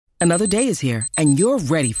Another day is here, and you're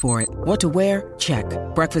ready for it. What to wear? Check.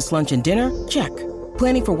 Breakfast, lunch, and dinner? Check.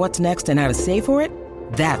 Planning for what's next and how to save for it?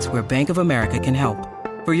 That's where Bank of America can help.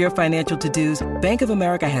 For your financial to-dos, Bank of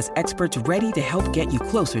America has experts ready to help get you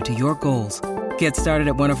closer to your goals. Get started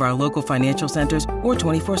at one of our local financial centers or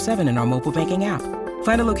 24/7 in our mobile banking app.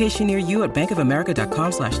 Find a location near you at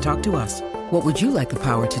bankofamerica.com/talktous. What would you like the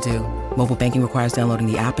power to do? Mobile banking requires downloading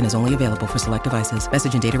the app and is only available for select devices.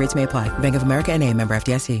 Message and data rates may apply. Bank of America N.A., member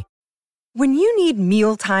FDIC. When you need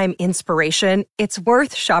mealtime inspiration, it's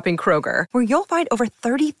worth shopping Kroger, where you'll find over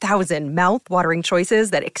 30,000 mouth-watering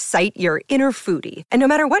choices that excite your inner foodie. And no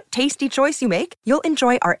matter what tasty choice you make, you'll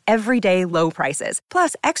enjoy our everyday low prices,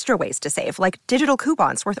 plus extra ways to save, like digital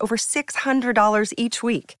coupons worth over $600 each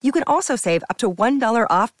week. You can also save up to $1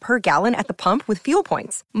 off per gallon at the pump with fuel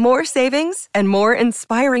points. More savings and more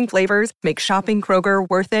inspiring flavors make shopping Kroger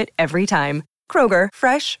worth it every time. Kroger,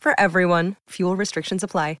 fresh for everyone. Fuel restrictions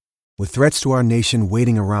apply. With threats to our nation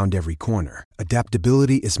waiting around every corner,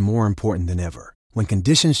 adaptability is more important than ever. When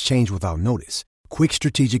conditions change without notice, quick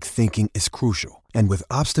strategic thinking is crucial. And with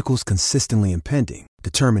obstacles consistently impending,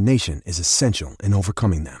 determination is essential in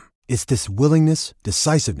overcoming them. It's this willingness,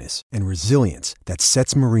 decisiveness, and resilience that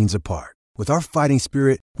sets Marines apart. With our fighting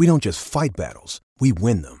spirit, we don't just fight battles, we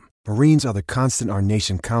win them. Marines are the constant our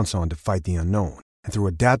nation counts on to fight the unknown. And through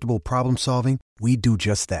adaptable problem solving, we do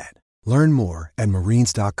just that. Learn more at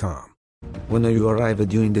marines.com. When you arrive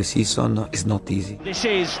during the season, it's not easy. This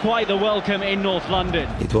is quite the welcome in North London.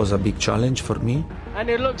 It was a big challenge for me. And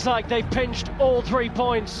it looks like they've pinched all 3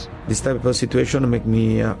 points. This type of situation make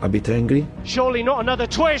me a bit angry. Surely not another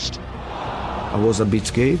twist. I was a bit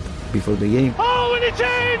scared before the game. Oh, and it's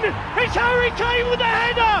in! It's Harry Kane with the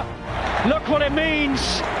header! Look what it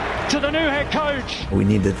means to the new head coach. We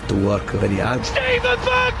needed to work very hard. Steven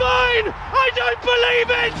Bergwijn! I don't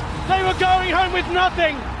believe it! They were going home with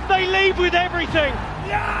nothing. They leave with everything.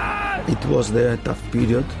 Yeah! It was the tough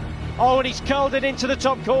period. Oh, and he's curled it into the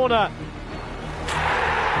top corner.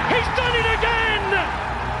 He's done it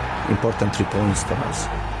again! Important 3 points for us.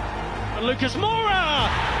 And Lucas Moura!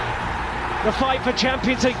 The fight for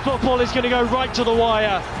Champions League football is going to go right to the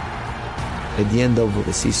wire. At the end of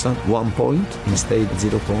the season, 1 point instead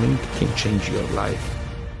 0 point can change your life.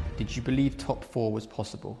 Did you believe top 4 was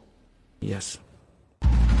possible? Yes.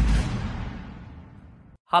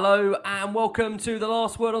 Hello and welcome to The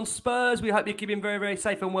Last Word on Spurs. We hope you're keeping very, very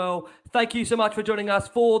safe and well. Thank you so much for joining us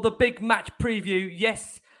for the big match preview.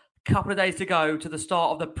 Yes, a couple of days to go to the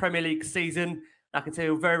start of the Premier League season. I can tell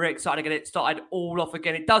you very, very excited to get it started all off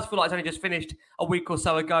again. It does feel like it's only just finished a week or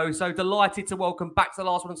so ago. So delighted to welcome back to The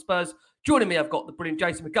Last Word on Spurs. Joining me, I've got the brilliant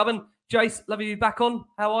Jason McGovern. Jace, lovely to be back on.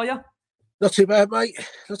 How are you? Not too bad, mate.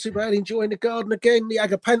 Not too bad. Enjoying the garden again. The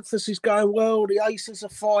Agapanthus is going well. The Aces are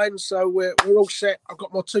fine. So we're all set. I've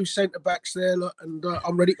got my 2 centre-backs there, look, and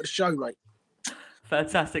I'm ready for the show, mate.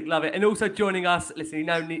 Fantastic. Love it. And also joining us, listen,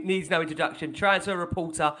 he needs no introduction, transfer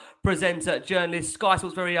reporter, presenter, journalist, Sky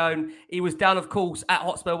Sports' very own. He was down, of course, at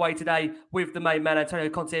Hotspur Way today with the main man, Antonio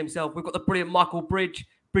Conte himself. We've got the brilliant Michael Bridge.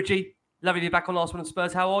 Bridgie, lovely to be back on Last One on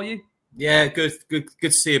Spurs. How are you? Yeah, good to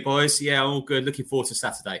see you, boys. Yeah, I'm all good. Looking forward to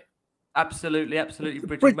Saturday. Absolutely.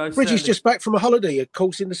 Bridgie, Bridgie's just back from a holiday, of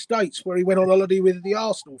course, in the States, where he went on holiday with the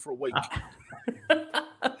Arsenal for a week.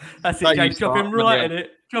 That's it, James. Drop him right in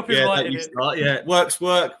it. Yeah, work's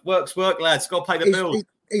work, lads. Got to pay the bill.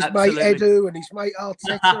 His mate Edu and his mate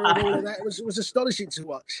Arteta and all of that. It was astonishing to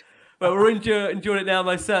watch. Well, we're enjoying it now,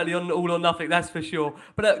 most certainly, on All or Nothing, that's for sure.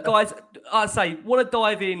 But guys, I say, want to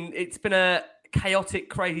dive in. It's been a chaotic,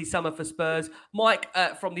 crazy summer for Spurs. Mike,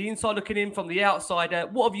 from the inside looking in, from the outside,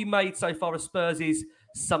 what have you made so far of Spurs'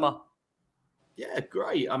 summer? Yeah,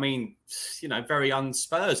 great. I mean, very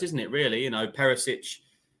un-Spurs, isn't it, really? Perisic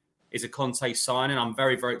is a Conte signing. I'm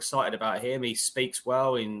very, very excited about him. He speaks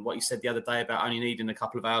well in what he said the other day about only needing a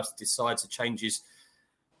couple of hours to decide to change his,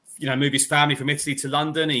 move his family from Italy to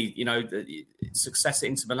London. He, success at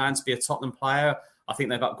Inter Milan to be a Tottenham player. I think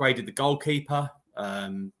they've upgraded the goalkeeper,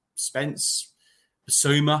 Spence.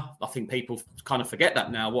 Basuma, I think people kind of forget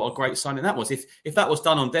that now. What a great signing that was! If that was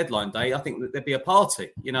done on deadline day, I think that there'd be a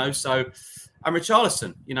party, So, and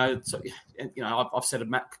Richarlison, I've said it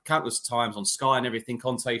countless times on Sky and everything.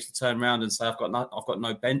 Conte used to turn around and say, "I've got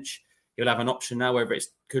no bench." He'll have an option now, whether it's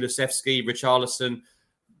Kulusevski, Richarlison,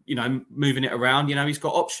 moving it around. He's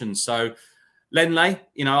got options. So, Lenley,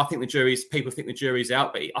 I think people think the jury's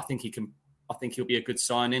out, but I think he'll be a good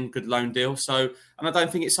signing, good loan deal. So, and I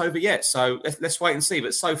don't think it's over yet. So let's wait and see.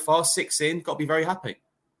 But so far, 6 in, got to be very happy.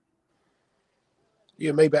 You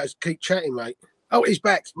and me better keep chatting, mate. Oh, he's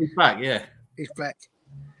back. He's back, yeah. He's back.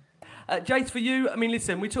 Jace, for you, I mean,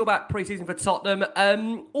 listen, we talk about pre-season for Tottenham,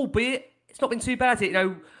 albeit it's not been too bad. You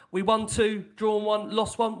know, we won 2, drawn 1,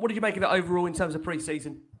 lost 1. What did you make of it overall in terms of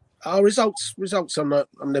pre-season? Results. I'm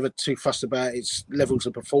never too fussed about. It's levels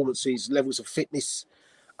of performances, levels of fitness.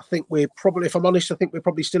 I think we're probably, if I'm honest, still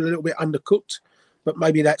a little bit undercooked. But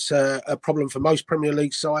maybe that's a problem for most Premier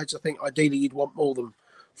League sides. I think ideally you'd want more than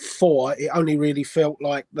 4. It only really felt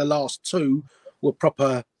like the last 2 were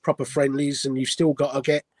proper friendlies, and you've still got to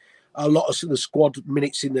get a lot of the squad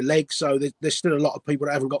minutes in the leg. So there's still a lot of people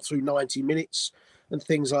that haven't got through 90 minutes and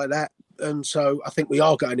things like that. And so I think we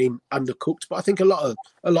are going in undercooked. But I think a lot of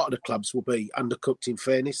the clubs will be undercooked, in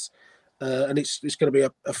fairness. And it's going to be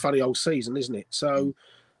a funny old season, isn't it? So,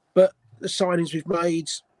 but the signings we've made,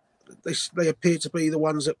 they appear to be the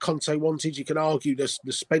ones that Conte wanted. You can argue the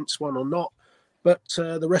Spence one or not, but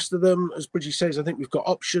the rest of them, as Bridgie says, I think we've got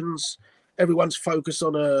options. Everyone's focused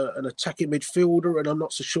on an attacking midfielder, and I'm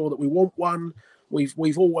not so sure that we want one.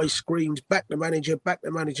 We've always screamed back the manager, and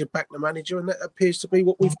that appears to be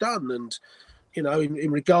what we've done. And you know,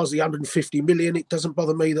 in regards to the 150 million, it doesn't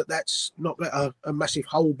bother me that that's not got a massive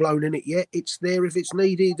hole blown in it yet. It's there if it's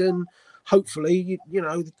needed, and hopefully, you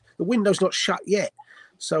know, the window's not shut yet.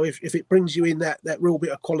 So if it brings you in that real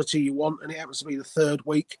bit of quality you want, and it happens to be the 3rd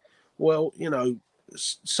week, well, you know,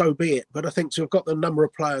 so be it. But I think to have got the number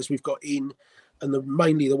of players we've got in, and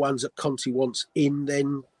mainly the ones that Conte wants in,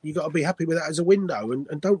 then you've got to be happy with that as a window.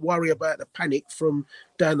 And don't worry about the panic from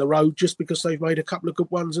down the road just because they've made a couple of good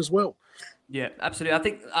ones as well. Yeah, absolutely. I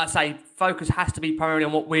think I say focus has to be primarily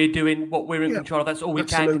on what we're doing, what we're in control of. That's all we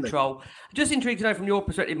can control. Just intrigued to know from your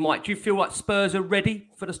perspective, Mike, do you feel like Spurs are ready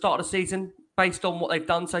for the start of the season? Based on what they've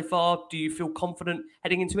done so far, do you feel confident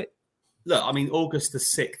heading into it? Look, I mean, August the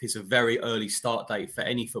 6th is a very early start date for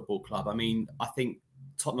any football club. I mean, I think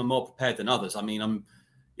Tottenham are more prepared than others. I mean,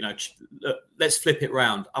 look, let's flip it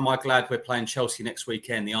round. Am I glad we're playing Chelsea next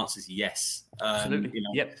weekend? The answer is yes. Absolutely. You know,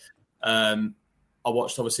 yep. I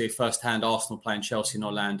watched, obviously, firsthand Arsenal playing Chelsea in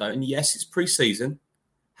Orlando. And yes, it's pre-season.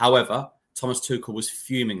 However, Thomas Tuchel was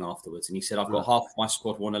fuming afterwards. And he said, I've got half of my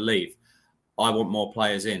squad want to leave. I want more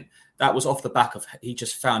players in. That was off the back of, he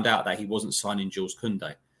just found out that he wasn't signing Jules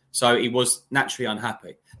Koundé. So he was naturally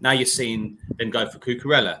unhappy. Now you're seeing them go for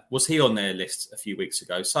Cucurella. Was he on their list a few weeks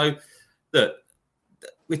ago? So look,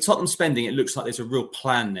 with Tottenham spending, it looks like there's a real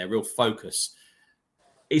plan there, real focus.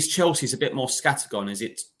 Is Chelsea's a bit more scattergun? Is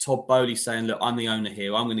it Todd Boehly saying, look, I'm the owner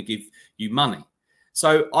here, I'm going to give you money?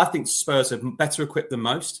 So I think Spurs are better equipped than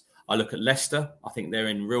most. I look at Leicester. I think they're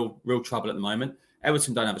in real trouble at the moment.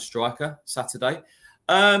 Everton don't have a striker Saturday.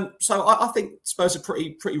 So I think Spurs are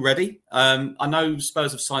pretty ready. I know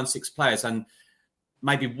Spurs have signed 6 players, and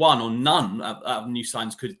maybe one or none of new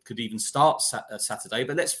signs could even start Saturday.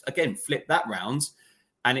 But let's, again, flip that round.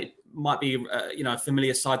 And it might be, a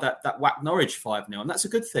familiar side that whacked Norwich 5-0. And that's a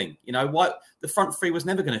good thing. You know, the front three was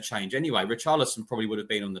never going to change anyway. Richarlison probably would have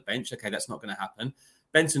been on the bench. Okay, that's not going to happen.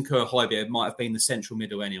 Bentancur Højbjerg might have been the central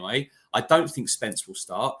middle anyway. I don't think Spence will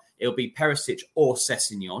start. It'll be Perisic or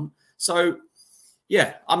Sessegnon. So,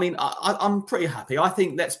 yeah, I mean, I'm pretty happy. I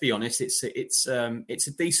think, let's be honest, it's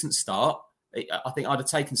a decent start. I think I'd have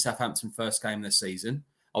taken Southampton first game of the season.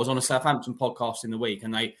 I was on a Southampton podcast in the week,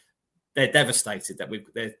 and they're devastated that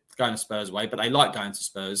they're going to Spurs away, but they like going to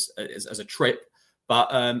Spurs as a trip. But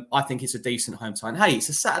I think it's a decent home time. Hey, it's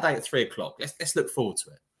a Saturday at 3:00. Let's look forward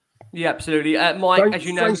to it. Yeah, absolutely. Mike, as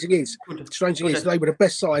you know... Strange thing is, they were the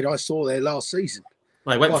best side I saw there last season.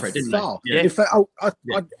 They went for it, didn't they? Yeah. In fact,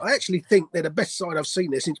 I actually think they're the best side I've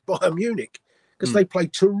seen there since Bayern Munich, because they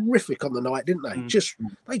played terrific on the night, didn't they? Just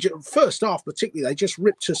first half particularly, they just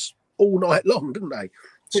ripped us all night long, didn't they?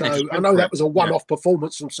 So I know that was a one-off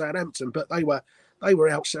performance from Southampton, but they were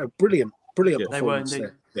out so brilliant performance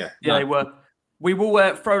there. Yeah, they were. We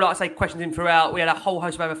will throw, like I say, questions in throughout. We had a whole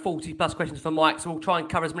host of over 40 plus questions for Mike, so we'll try and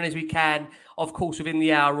cover as many as we can, of course, within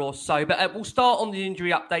the hour or so. But we'll start on the injury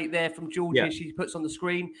update there from Georgia. She puts on the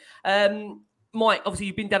screen. Mike, obviously,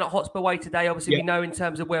 you've been down at Hotspur Way today. Obviously, we know in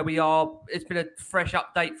terms of where we are, it's been a fresh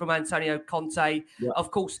update from Antonio Conte. Yeah. Of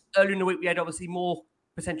course, earlier in the week, we had obviously more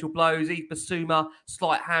potential blows. Yves Bissouma,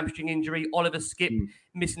 slight hamstring injury. Oliver Skipp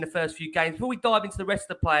missing the first few games. Before we dive into the rest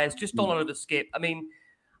of the players, just on Oliver Skipp, I mean,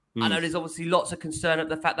 I know there's obviously lots of concern at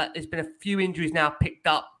the fact that there's been a few injuries now picked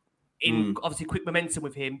up in obviously quick momentum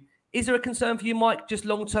with him. Is there a concern for you, Mike, just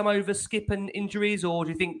long-term over Skipp and injuries, or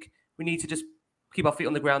do you think we need to just keep our feet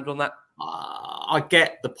on the ground on that? I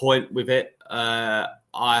get the point with it.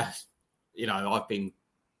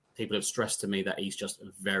 People have stressed to me that he's just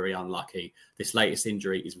very unlucky. This latest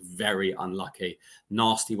injury is very unlucky.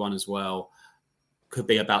 Nasty one as well. could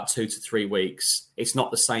be about 2 to 3 weeks. It's not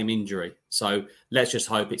the same injury. So let's just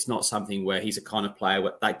hope it's not something where he's a kind of player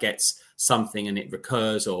that gets something and it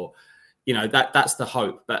recurs, or, you know, that's the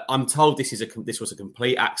hope. But I'm told this was a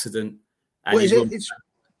complete accident. And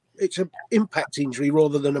it's an impact injury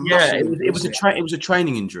rather than a muscle injury. It was a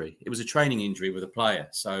training injury. It was a training injury with a player.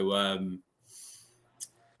 So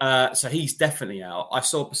so he's definitely out. I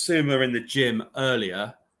saw Basuma in the gym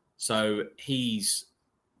earlier. So he's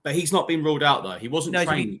not been ruled out, though. He wasn't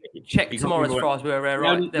trained. Check tomorrow as far as we're aware,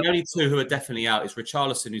 right? The only two who are definitely out is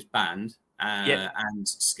Richarlison, who's banned, and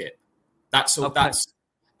Skip. That's all.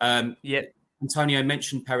 Okay. Antonio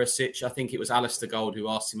mentioned Perisic. I think it was Alistair Gold who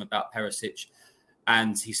asked him about Perisic,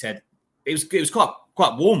 and he said it was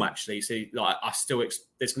quite warm, actually. So like,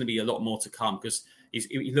 there's going to be a lot more to come, because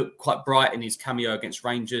he looked quite bright in his cameo against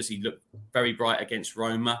Rangers. He looked very bright against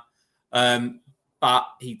Roma. But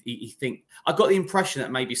he think I got the impression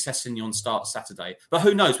that maybe Sessegnon starts Saturday. But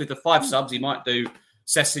who knows? With the 5 subs, he might do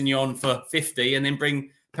Sessegnon for 50 and then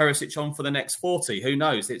bring Perisic on for the next 40. Who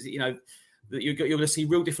knows? You're going to see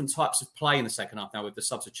real different types of play in the second half now with the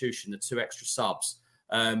substitution, the 2 extra subs.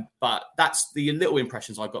 But that's the little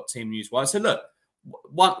impressions I got team news-wise. So look,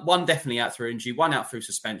 one definitely out through injury, 1 out through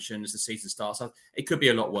suspension as the season starts. So it could be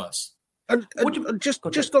a lot worse. And just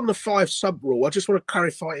on the 5 sub rule, I just want to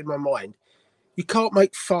clarify in my mind. You can't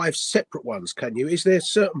make 5 separate ones, can you? Is there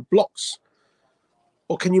certain blocks,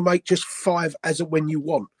 or can you make just 5 as and when you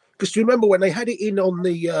want? Because do you remember when they had it in on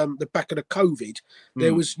the back of the COVID,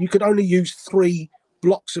 there was you could only use 3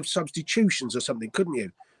 blocks of substitutions or something, couldn't you?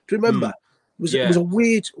 Do you remember? It was a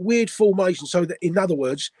weird formation. So that, in other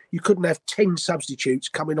words, you couldn't have 10 substitutes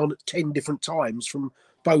coming on at 10 different times from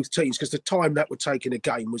both teams, because the time that would take in a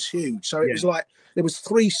game was huge. So it was like there was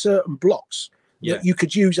 3 certain blocks that you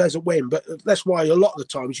could use as a when, but that's why a lot of the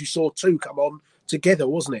times you saw 2 come on together,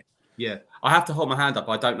 wasn't it? Yeah, I have to hold my hand up.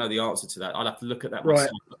 I don't know the answer to that. I'd have to look at that myself.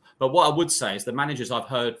 But what I would say is the managers I've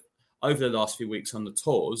heard over the last few weeks on the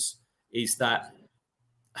tours is that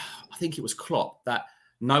I think it was Klopp, that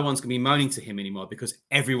no one's going to be moaning to him anymore because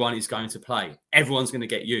everyone is going to play. Everyone's going to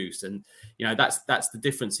get used. And, you know, that's the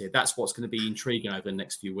difference here. That's what's going to be intriguing over the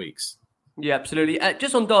next few weeks. Yeah, absolutely.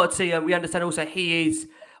 Just on Doherty, we understand also he is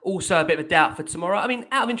also a bit of a doubt for tomorrow. I mean,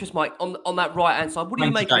 out of interest, Mike, on that right-hand side, what do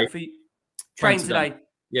you make of it for you? Train today.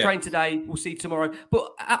 Yeah. Train today. We'll see tomorrow.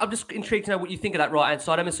 But I'm just intrigued to know what you think of that right-hand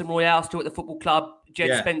side. Emerson Royale still at the football club.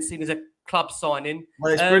 Jed Spence seen as a club signing.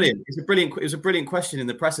 Well, it's brilliant. It was a brilliant question in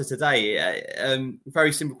the presser today.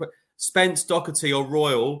 Very simple. Spence, Doherty or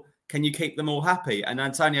Royal, can you keep them all happy? And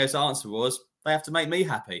Antonio's answer was, they have to make me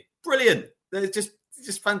happy. Brilliant. It's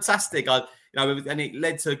just fantastic. And it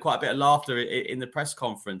led to quite a bit of laughter in the press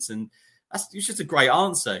conference. And it's just a great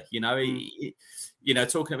answer. You know,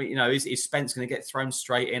 talking about, is Spence going to get thrown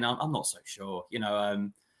straight in? I'm not so sure.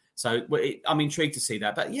 So I'm intrigued to see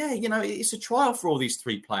that. But yeah, it's a trial for all these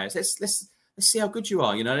 3 players. Let's see how good you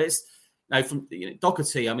are. From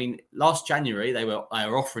Doherty. I mean, last January they were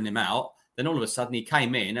offering him out. Then all of a sudden he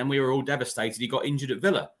came in, and we were all devastated. He got injured at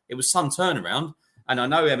Villa. It was some turnaround. And I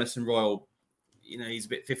know Emerson Royal, he's a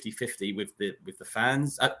bit 50-50 with the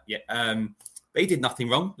fans. But he did nothing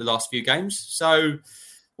wrong the last few games. So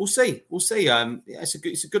we'll see.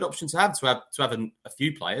 It's a good option to have a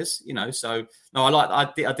few players. So no,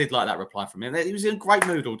 I did like that reply from him. He was in a great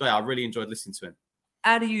mood all day. I really enjoyed listening to him.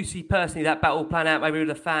 How do you see personally that battle plan out, maybe with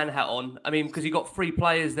a fan hat on? I mean, because you've got 3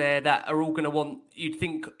 players there that are all going to want, you'd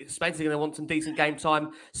think Spence is going to want some decent game time.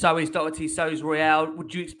 So is Doherty, so is Royale.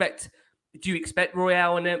 Do you expect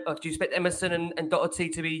Royale and do you expect Emerson and Doherty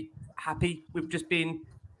to be happy with just being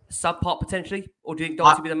subpart potentially? Or do you think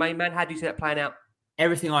Doherty will be the main man? How do you see that playing out?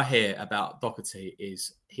 Everything I hear about Doherty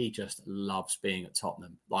is he just loves being at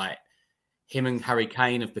Tottenham. Like, him and Harry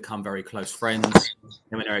Kane have become very close friends.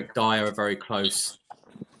 Him and Eric Dyer are very close.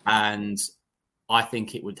 And I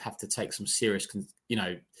think it would have to take some serious,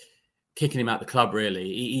 kicking him out the club,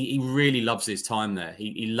 really. He really loves his time there.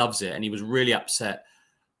 He loves it. And he was really upset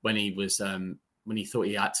when he thought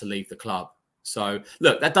he had to leave the club. So,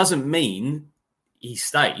 look, that doesn't mean he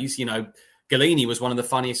stays. Galini was one of the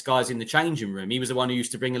funniest guys in the changing room. He was the one who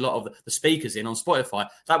used to bring a lot of the speakers in on Spotify.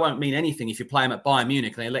 That won't mean anything if you play him at Bayern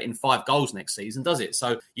Munich and they let in 5 goals next season, does it?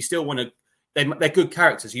 So you still want to... They're good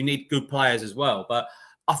characters. You need good players as well. But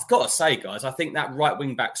I've got to say, guys, I think that right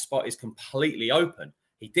wing-back spot is completely open.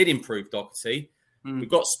 He did improve Doherty. We've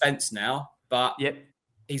got Spence now, but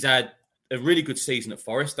he's had a really good season at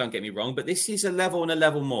Forest, don't get me wrong. But this is a level and a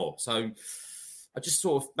level more. So I just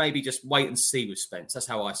sort of maybe just wait and see with Spence. That's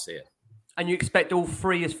how I see it. And you expect all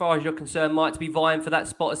 3, as far as you're concerned, Mike, to be vying for that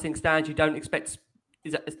spot as things stand? You don't expect...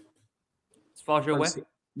 Is that as far as you're aware?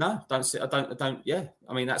 No, don't see. I don't. Yeah,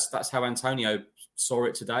 I mean that's how Antonio saw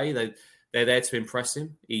it today. They're there to impress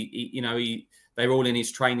him. They're all in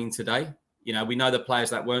his training today. We know the players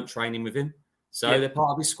that weren't training with him, so they're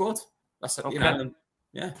part of his squad. That's okay.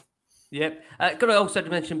 Yeah. Yep. Got to also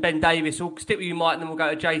mention Ben Davies. We'll stick with you, Mike, and then we'll go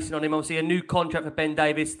to Jason on him. Obviously, a new contract for Ben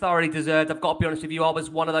Davies, thoroughly deserved. I've got to be honest with you, I was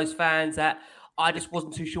one of those fans that I just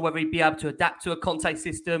wasn't too sure whether he'd be able to adapt to a Conte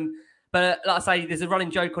system. But like I say, there's a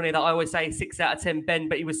running joke on here that I always say 6 out of 10 Ben,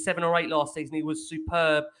 but he was 7 or 8 last season. He was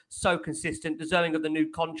superb, so consistent, deserving of the new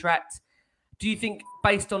contract. Do you think,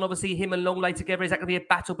 based on obviously him and Longley together, is that going to be a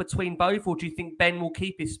battle between both, or do you think Ben will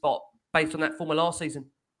keep his spot based on that form of last season?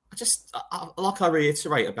 I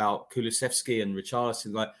reiterate about Kulusevski and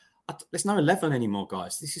Richarlison, there's no 11 anymore,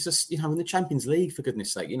 guys. This is just, in the Champions League, for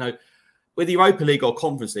goodness sake. With the Europa League or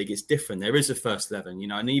Conference League, it's different. There is a first 11,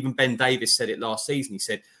 and even Ben Davies said it last season. He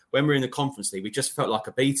said, when we're in the Conference League, we just felt like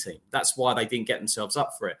a B team. That's why they didn't get themselves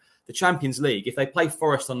up for it. The Champions League, if they play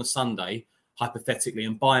Forest on the Sunday, hypothetically,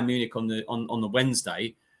 and Bayern Munich on the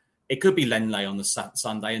Wednesday, it could be Lenley on the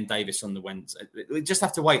Sunday and Davis on the Wednesday. We just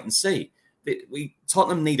have to wait and see.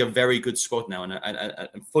 Tottenham need a very good squad now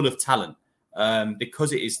and full of talent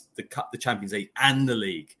because it is the Champions League and the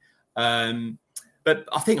league. But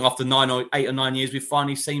I think after 8 or 9 years, we've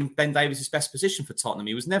finally seen Ben Davies' best position for Tottenham.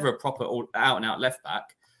 He was never a proper out-and-out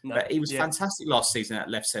left-back, but he was fantastic last season at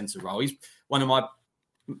left centre role. He's one of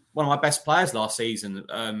my best players last season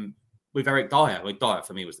with Eric Dyer. Well, Dyer,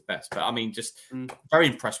 for me, was the best. But, I mean, just very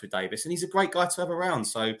impressed with Davies. And he's a great guy to have around.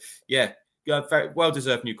 So, very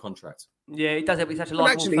well-deserved new contract. Yeah, he does it. He's such a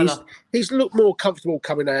likable fella. He's looked more comfortable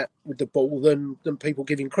coming out with the ball than people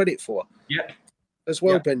give him credit for. Yeah. As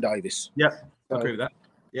well, Ben Davies. Yeah, I agree with that.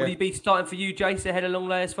 Yeah. Will he be starting for you, Jace, ahead of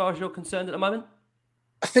Longley as far as you're concerned at the moment?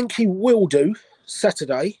 I think he will do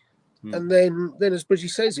Saturday. And then as Bridgie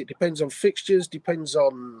says, it depends on fixtures, depends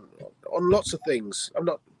on lots of things.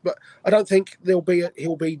 But I don't think he'll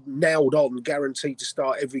be nailed on, guaranteed to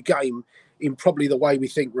start every game in probably the way we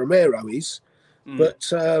think Romero is.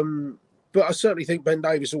 But I certainly think Ben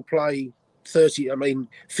Davies will play 30. I mean,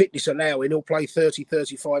 fitness allowing, he'll play 30,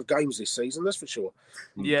 35 games this season. That's for sure.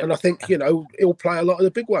 Yeah, and I think he'll play a lot of the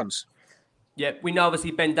big ones. Yeah, we know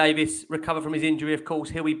obviously Ben Davies recovered from his injury, of course.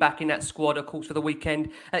 He'll be back in that squad, of course, for the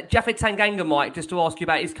weekend. Japhet Tanganga, Mike, just to ask you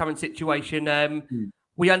about his current situation.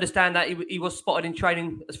 We understand that he was spotted in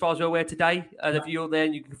training, as far as we're aware, today. If you're there,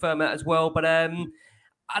 and you can confirm that as well. But I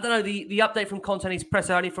don't know, the update from Conte and his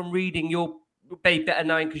presser, only from reading, you'll be better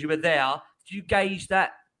knowing because you were there. Do you gauge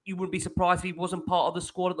that you wouldn't be surprised if he wasn't part of the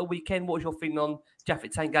squad at the weekend? What was your feeling on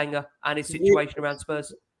Japhet Tanganga and his situation around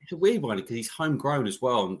Spurs? It's a weird one because he's homegrown as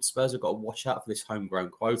well, and Spurs have got to watch out for this homegrown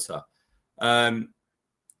quota.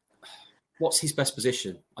 What's his best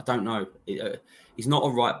position? I don't know. He's not a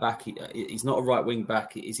right back. He's not a right wing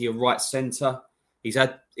back. Is he a right centre? He's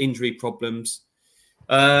had injury problems.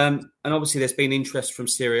 And obviously there's been interest from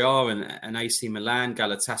Serie A and AC Milan,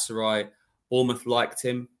 Galatasaray. Bournemouth liked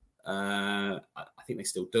him. I think they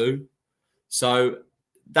still do. So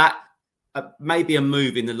that maybe a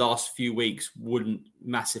move in the last few weeks wouldn't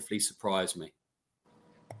massively surprise me.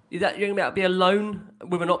 Is that you're going to be a loan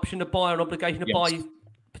with an option to buy or an obligation to buy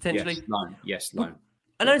potentially? Yes, loan.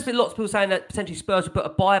 I know there's been lots of people saying that potentially Spurs would put a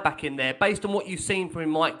buyer back in there. Based on what you've seen from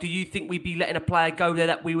him, Mike, do you think we'd be letting a player go there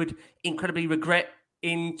that we would incredibly regret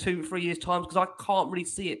in 2-3 years' time? Because I can't really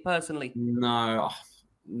see it personally. No.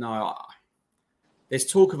 There's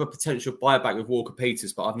talk of a potential buyback with Walker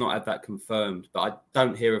Peters, but I've not had that confirmed. But I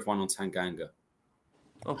don't hear of one on Tanganga.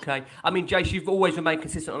 Okay. I mean, Jace, you've always remained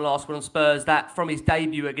consistent on the last one on Spurs, that from his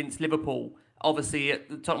debut against Liverpool, obviously at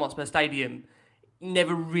the Tottenham Hotspur Stadium,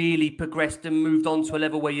 never really progressed and moved on to a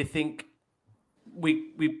level where you think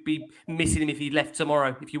we'd be missing him if he left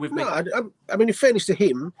tomorrow, if you're with me. No, I mean, in fairness to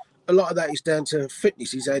him, a lot of that is down to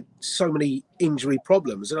fitness. He's had so many injury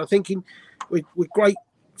problems. And I think with great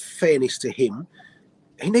fairness to him,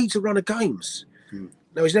 he needs a run of games.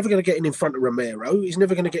 Now, he's never going to get in front of Romero. He's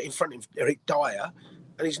never going to get in front of Eric Dyer.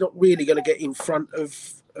 And he's not really going to get in front of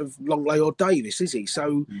Longley or Davis, is he?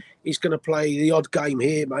 So he's going to play the odd game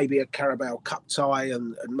here, maybe a Carabao Cup tie,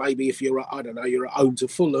 and maybe if you're at home to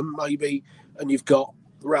Fulham, maybe, and you've got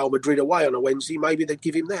Real Madrid away on a Wednesday, maybe they'd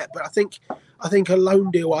give him that. But I think a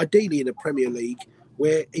loan deal, ideally in the Premier League,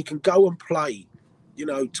 where he can go and play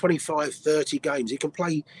 25, 30 games. He can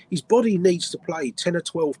play, his body needs to play 10 or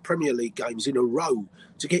 12 Premier League games in a row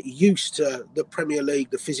to get used to the Premier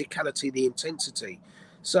League, the physicality, the intensity.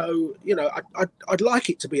 So, I'd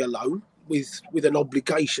like it to be a loan with an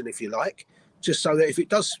obligation, if you like, just so that if it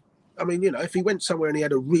does I mean, if he went somewhere and he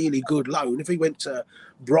had a really good loan, if he went to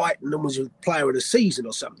Brighton and was a player of the season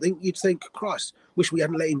or something, you'd think, Christ, wish we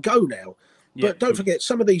hadn't let him go now. Yeah. But don't forget,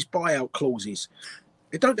 some of these buyout clauses,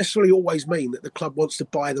 it don't necessarily always mean that the club wants to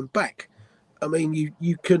buy them back. I mean,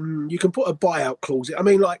 you can put a buyout clause in. I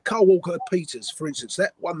mean, like Carl Walker-Peters, for instance,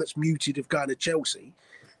 that one that's muted of going to Chelsea.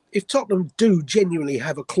 If Tottenham do genuinely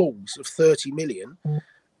have a clause of 30 million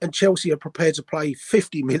and Chelsea are prepared to pay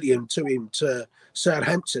 50 million to him to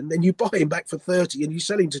Southampton, then you buy him back for 30 and you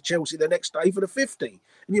sell him to Chelsea the next day for the 50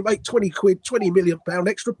 and you make 20 million pound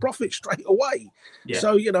extra profit straight away. Yeah.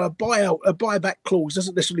 So, a buyback clause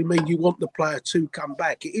doesn't necessarily mean you want the player to come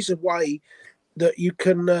back. It is a way that you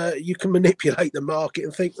can manipulate the market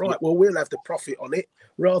and think, right, well, we'll have the profit on it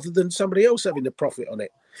rather than somebody else having the profit on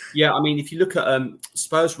it. Yeah, I mean, if you look at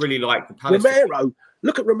Spurs really like the Palace.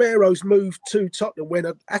 Look at Romero's move to Tottenham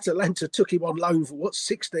when Atalanta took him on loan for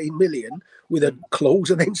 16 million with a clause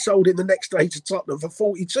and then sold him the next day to Tottenham for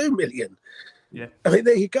 42 million. Yeah. I mean,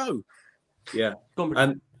 there you go. Yeah.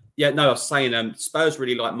 I was saying Spurs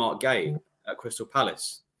really like Mark Gay at Crystal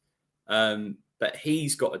Palace. But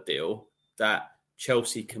he's got a deal that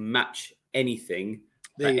Chelsea can match anything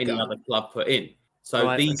that any other club put in.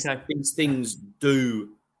 So these things do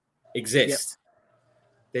exist. Yep.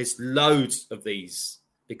 There's loads of these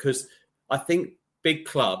because I think big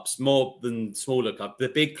clubs, more than smaller clubs, the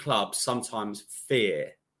big clubs sometimes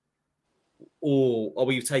fear, are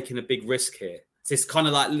we taking a big risk here? It's this kind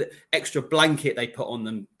of like extra blanket they put on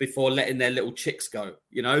them before letting their little chicks go,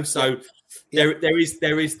 So there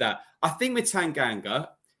is that. I think with Tanganga,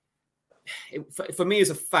 for me as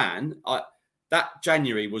a fan, that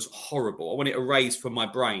January was horrible. I want it erased from my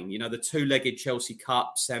brain. The two-legged Chelsea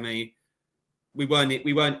Cup semi. We weren't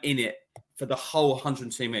in it for the whole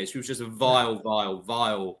 102 minutes. It was just a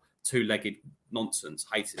vile two-legged nonsense.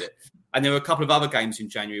 Hated it. And there were a couple of other games in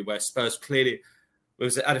January where Spurs clearly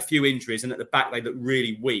had a few injuries and at the back they looked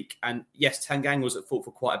really weak. And yes, Tanganga was at fault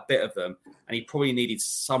for quite a bit of them, and he probably needed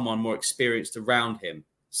someone more experienced around him.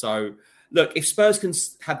 So, look, if Spurs can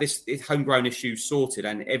have this homegrown issue sorted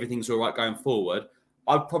and everything's all right going forward,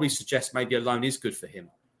 I'd probably suggest maybe a loan is good for him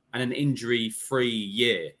and an injury-free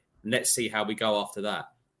year. Let's see how we go after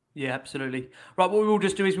that. Yeah, absolutely. Right, what we'll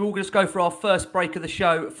just do is we'll just go for our first break of the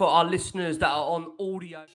show for our listeners that are on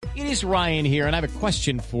audio. It is Ryan here, and I have a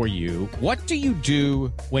question for you. What do you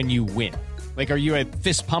do when you win? Like, are you a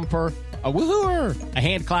fist pumper, a woohooer, a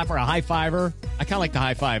hand clapper, a high fiver? I kind of like the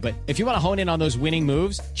high five, but if you want to hone in on those winning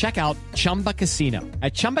moves, check out Chumba Casino.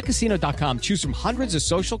 At ChumbaCasino.com, choose from hundreds of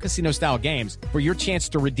social casino-style games for your chance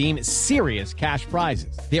to redeem serious cash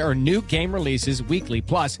prizes. There are new game releases weekly,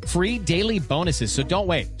 plus free daily bonuses, so don't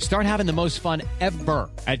wait. Start having the most fun ever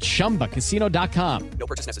at ChumbaCasino.com. No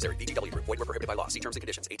purchase necessary. VGW. Void where prohibited by law. See terms and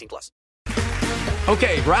conditions. 18+.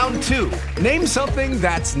 Okay, round two. Name something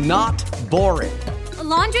that's not boring. A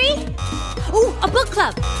laundry? Ooh, a book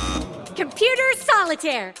club. Computer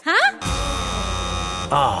solitaire, huh?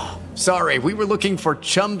 Ah, sorry, we were looking for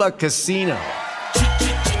Chumba Casino.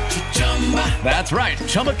 That's right,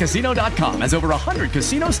 ChumbaCasino.com has over 100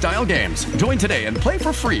 casino-style games. Join today and play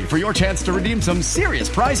for free for your chance to redeem some serious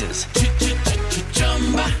prizes.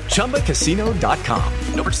 ChumbaCasino.com.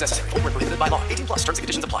 No purchase necessary. Void where prohibited by law. 18+. Terms and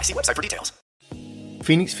conditions apply. See website for details.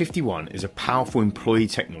 Phoenix 51 is a powerful employee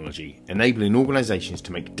technology enabling organisations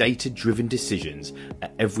to make data-driven decisions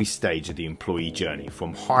at every stage of the employee journey,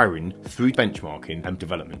 from hiring through benchmarking and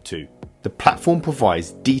development too. The platform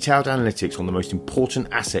provides detailed analytics on the most important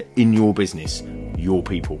asset in your business, your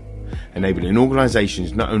people, enabling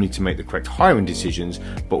organisations not only to make the correct hiring decisions,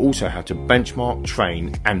 but also how to benchmark,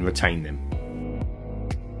 train and retain them.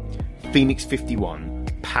 Phoenix 51,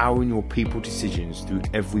 powering your people decisions through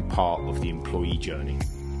every part of the employee journey.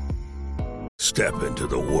 Step into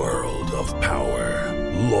the world of power,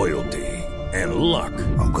 loyalty, and luck.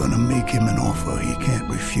 I'm gonna make him an offer he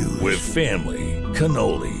can't refuse. With family,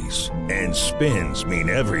 cannolis, and spins mean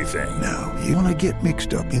everything. Now, you wanna get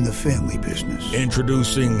mixed up in the family business.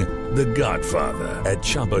 Introducing The Godfather at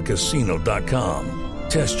ChumbaCasino.com.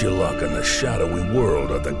 Test your luck in the shadowy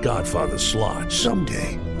world of The Godfather slot.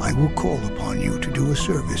 Someday, I will call upon you to do a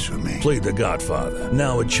service for me. Play The Godfather,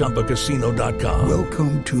 now at ChumbaCasino.com.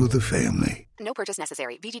 Welcome to the family. No purchase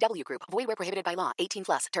necessary. VGW Group. Void where prohibited by law.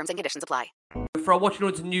 18+. Terms and conditions apply. For our watching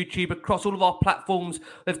audience on YouTube, across all of our platforms,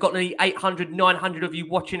 we've got nearly 800, 900 of you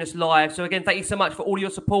watching us live. So again, thank you so much for all your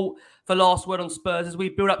support for Last Word on Spurs as we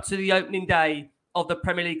build up to the opening day of the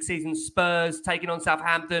Premier League season. Spurs taking on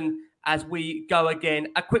Southampton as we go again.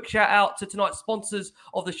 A quick shout out to tonight's sponsors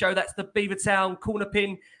of the show. That's the Beavertown Corner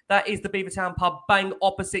Pin. That is the Beavertown pub, bang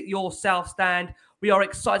opposite your South Stand. We are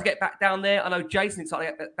excited to get back down there. I know Jason's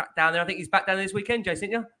excited to get back down there. I think he's back down there this weekend,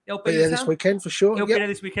 Jason, yeah? He'll be there this weekend for sure. He'll be there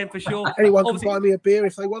this weekend for sure. Anyone can buy me a beer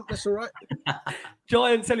if they want, that's all right.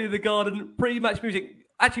 Giant Telly of the Garden, pre-match music.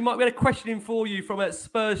 Actually, Mike, we had a question in for you from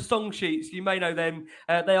Spurs Song Sheets. You may know them.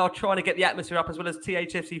 They are trying to get the atmosphere up as well as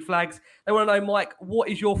THFC flags. They want to know, Mike, what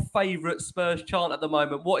is your favourite Spurs chant at the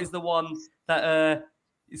moment? What is the one that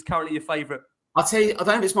is currently your favourite? I'll tell you, I don't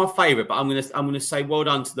know if it's my favourite, but I'm gonna say well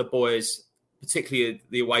done to the boys, particularly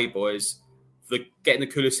the away boys, for getting the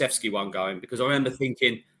Kulusevski one going, because I remember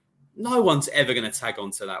thinking, no one's ever going to tag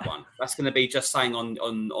onto that one. That's going to be just saying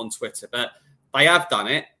on Twitter. But they have done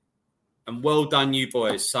it, and well done, you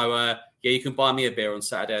boys. So, yeah, you can buy me a beer on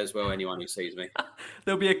Saturday as well, anyone who sees me.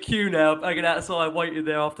 There'll be a queue now, hanging outside, waiting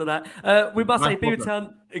there after that. We must say,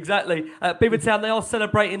 Beavertown, exactly. Beavertown, they are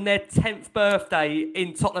celebrating their 10th birthday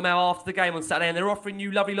in Tottenham Hour after the game on Saturday, and they're offering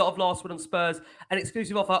you lovely lot of Last Word on Spurs, an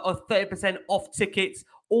exclusive offer of 30% off tickets.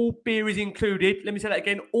 All beer is included. Let me say that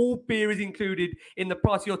again. All beer is included in the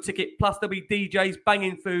price of your ticket. Plus, there'll be DJs,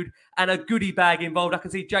 banging food, and a goodie bag involved. I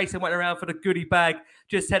can see Jason went around for the goodie bag.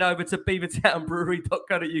 Just head over to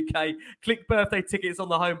beavertownbrewery.co.uk. Click birthday tickets on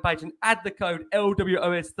the homepage and add the code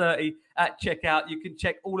LWOS30 at checkout. You can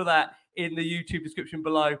check all of that in the YouTube description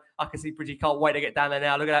below. I can see Bridgie can't wait to get down there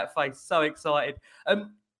now. Look at that face. So excited.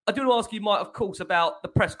 I do want to ask you, Mike, of course, about the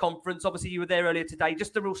press conference. Obviously, you were there earlier today.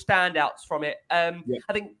 Just the real standouts from it. I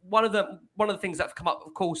think one of the things that have come up,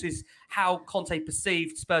 of course, is how Conte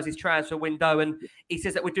perceived Spurs' transfer window, and he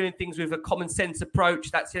says that we're doing things with a common sense approach.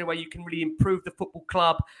 That's the only way you can really improve the football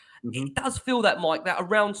club. Mm-hmm. It does feel that, Mike, that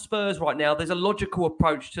around Spurs right now, there's a logical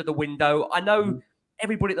approach to the window. I know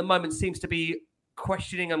everybody at the moment seems to be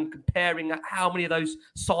questioning and comparing how many of those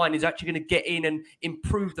signings are actually going to get in and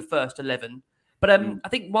improve the first 11. But I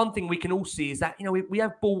think one thing we can all see is that, we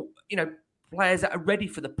have bought, players that are ready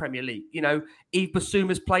for the Premier League. Yves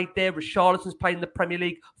Bissouma's played there. Richarlison's played in the Premier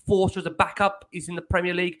League. Forster as a backup is in the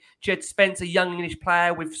Premier League. Jed Spence, a young English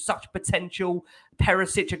player with such potential.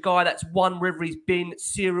 Perisic, a guy that's won wherever he's been,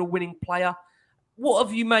 serial winning player. What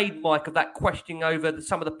have you made, Mike, of that questioning over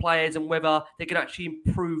some of the players and whether they can actually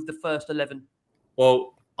improve the first 11?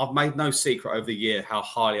 Well, I've made no secret over the year how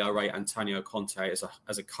highly I rate Antonio Conte as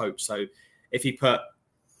a coach. So if he put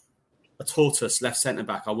a tortoise left centre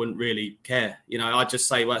back, I wouldn't really care. I'd just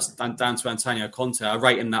say, well, it's down to Antonio Conte. I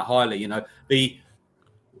rate him that highly. The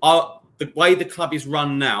way the club is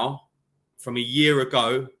run now, from a year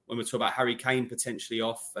ago when we talk about Harry Kane potentially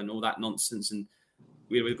off and all that nonsense, and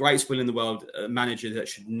we have the greatest will in the world, a manager that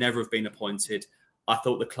should never have been appointed. I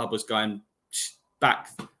thought the club was going back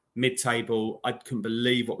mid-table. I couldn't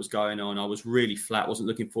believe what was going on. I was really flat. Wasn't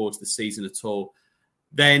looking forward to the season at all.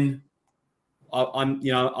 Then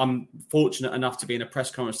I'm fortunate enough to be in a press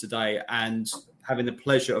conference today and having the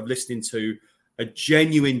pleasure of listening to a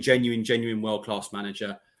genuine world-class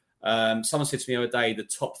manager. Someone said to me the other day, the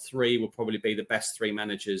top three will probably be the best three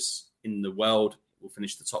managers in the world. We'll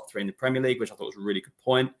finish the top three in the Premier League, which I thought was a really good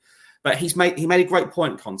point. But he made a great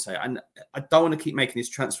point, Conte, and I don't want to keep making his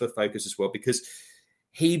transfer focus as well, because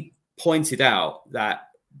he pointed out that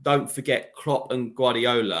don't forget Klopp and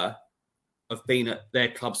Guardiola have been at their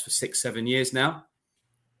clubs for 6-7 years now.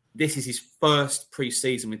 This is his first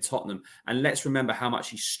pre-season with Tottenham. And let's remember how much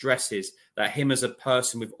he stresses that him as a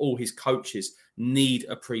person with all his coaches need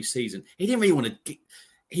a pre-season. He didn't really want to...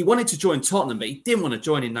 He wanted to join Tottenham, but he didn't want to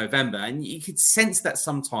join in November. And you could sense that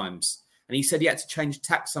sometimes. And he said he had to change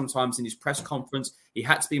tack sometimes in his press conference. He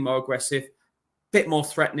had to be more aggressive, bit more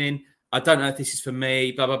threatening. I don't know if this is for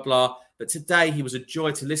me, blah, blah, blah. But today he was a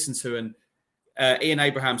joy to listen to. And Ian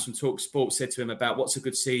Abrahams from Talk Sport said to him about what's a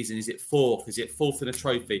good season. Is it fourth? Is it fourth in a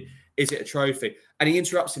trophy? Is it a trophy? And he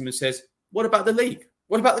interrupts him and says, what about the league?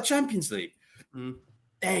 What about the Champions League?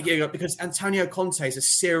 There you go. Because Antonio Conte is a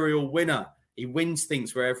serial winner. He wins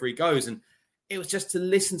things wherever he goes. And it was just to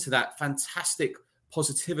listen to that fantastic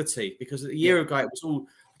positivity, because a year ago it was all,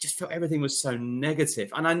 I just felt everything was so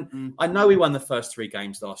negative. And I know we won the first 3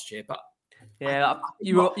 games last year, but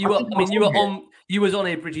you was on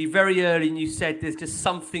here, Bridgie, very early, and you said there's just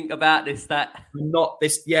something about this that not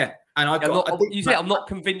this, And I'm not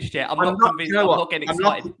convinced yet. I'm not convinced. I'm not getting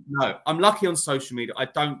excited. I'm lucky on social media. I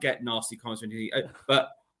don't get nasty comments or anything, but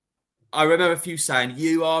I remember a few saying,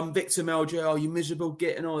 "You are Victor Meldrew, oh, you miserable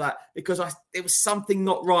git," and all that, because it was something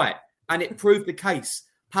not right, and it proved the case.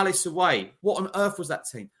 Palace away, what on earth was that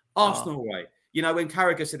team? Arsenal away. When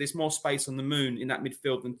Carragher said there's more space on the moon in that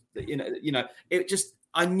midfield than, it just,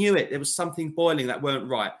 I knew it. There was something boiling that weren't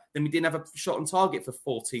right. Then we didn't have a shot on target for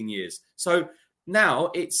 14 years. So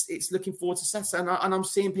now it's looking forward to Saturday. And I'm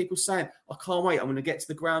seeing people saying, I can't wait. I'm going to get to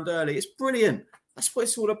the ground early. It's brilliant. That's what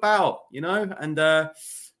it's all about, you know? And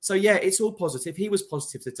so, yeah, it's all positive. He was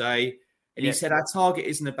positive today. And he said, our target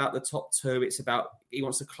isn't about the top two. It's about, he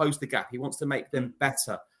wants to close the gap. He wants to make them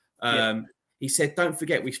better. He said, don't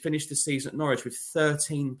forget, we finished the season at Norwich with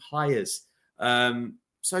 13 players.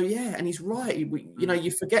 So, yeah, and he's right.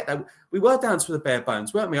 You forget that we were down to the bare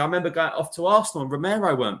bones, weren't we? I remember going off to Arsenal and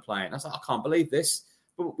Romero weren't playing. I was like, I can't believe this.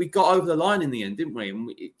 But we got over the line in the end, didn't we?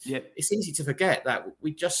 And it's easy to forget that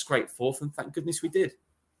we just scraped fourth, and thank goodness we did.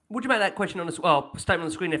 Would you make that question on the statement on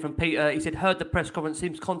the screen there from Peter? He said, heard the press conference.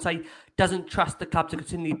 Seems Conte doesn't trust the club to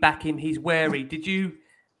continue back him. He's wary. Did you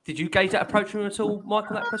gauge that approach from him at all,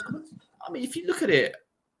 Michael, that press conference? I mean, if you look at it,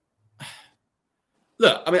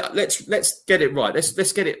 let's get it right.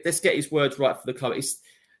 Let's get his words right for the club.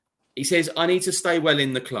 He says, I need to stay well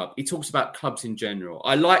in the club. He talks about clubs in general.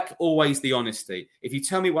 I like always the honesty. If you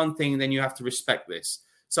tell me one thing, then you have to respect this.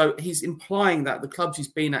 So he's implying that the clubs he's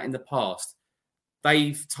been at in the past,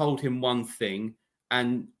 they've told him one thing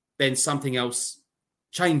and then something else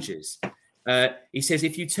changes. He says,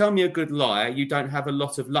 if you tell me a good lie, you don't have a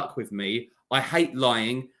lot of luck with me. I hate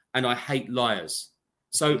lying and I hate liars.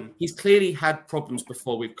 So he's clearly had problems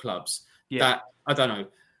before with clubs that, I don't know.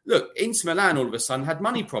 Look, Inter Milan all of a sudden had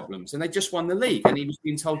money problems and they just won the league and he was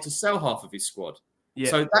being told to sell half of his squad.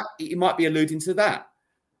 So that he might be alluding to that.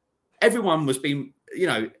 Everyone was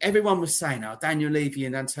saying, oh, Daniel Levy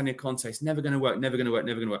and Antonio Conte, it's never going to work, never going to work,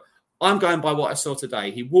 never going to work. I'm going by what I saw today.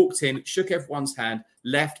 He walked in, shook everyone's hand,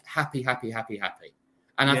 left happy.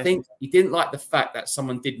 And I think he didn't like the fact that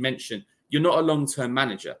someone did mention, you're not a long-term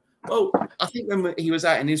manager. Well, I think when he was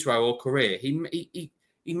out in Israel or Korea, he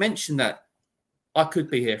mentioned that I could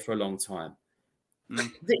be here for a long time.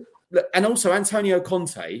 And also Antonio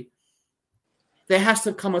Conte, there has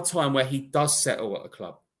to come a time where he does settle at a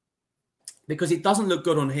club. Because it doesn't look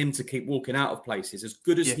good on him to keep walking out of places, as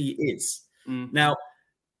good as he is. Now,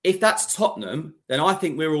 if that's Tottenham, then I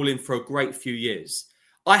think we're all in for a great few years.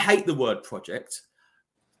 I hate the word project.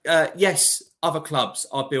 Yes, other clubs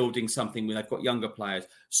are building something when they've got younger players.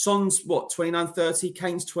 Son's, 29, 30?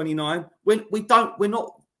 Kane's 29.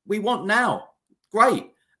 We want now.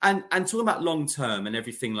 Great. And talking about long-term and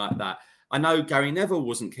everything like that, I know Gary Neville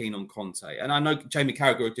wasn't keen on Conte. And I know Jamie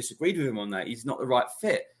Carragher disagreed with him on that. He's not the right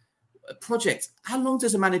fit. Project, how long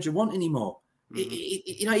does a manager want anymore?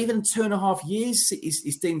 Even 2.5 years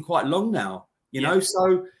is deemed quite long now, know?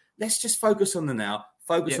 So let's just focus on the now,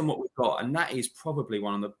 focus on what we've got. And that is probably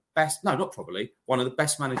one of the best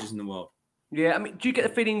managers in the world. Yeah, I mean, do you get the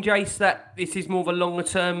feeling, Jace, that this is more of a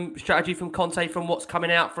longer-term strategy from Conte from what's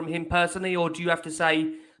coming out from him personally? Or do you have to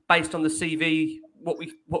say, based on the CV,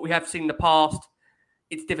 what we have seen in the past,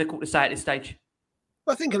 it's difficult to say at this stage?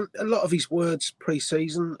 I think a lot of his words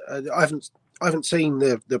pre-season, I haven't seen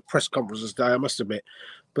the press conferences today, I must admit,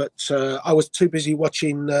 but I was too busy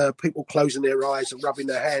watching people closing their eyes and rubbing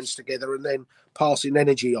their hands together and then passing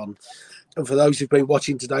energy on. And for those who've been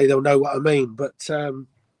watching today, they'll know what I mean. But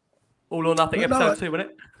All or Nothing episode 2,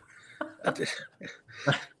 wasn't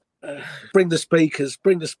it? Bring the speakers.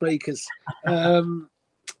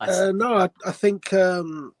 I think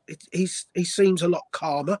he seems a lot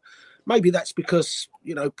calmer. Maybe that's because,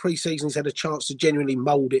 pre-season's had a chance to genuinely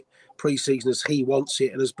mould it pre-season as he wants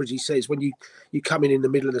it. And as Bridgie says, when you come in the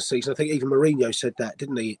middle of the season, I think even Mourinho said that,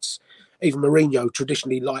 didn't he? Even Mourinho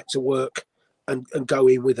traditionally liked to work and go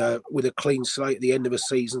in with a clean slate at the end of a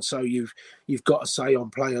season. So you've got a say on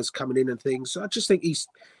players coming in and things. So I just think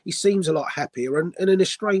he seems a lot happier. And in a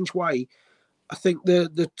strange way, I think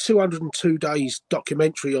the 202 days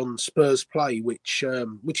documentary on Spurs play, which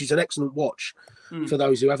is an excellent watch for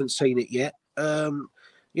those who haven't seen it yet.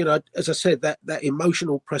 As I said, that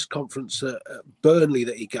emotional press conference at Burnley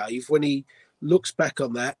that he gave, when he looks back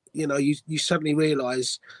on that, you suddenly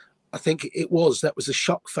realise, I think that was the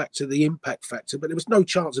shock factor, the impact factor, but there was no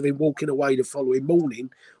chance of him walking away the following morning,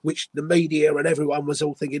 which the media and everyone was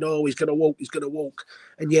all thinking, oh, he's going to walk.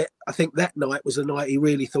 And yet I think that night was the night he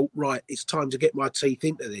really thought, right, it's time to get my teeth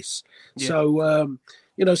into this. Yeah. So,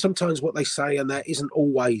 sometimes what they say and that isn't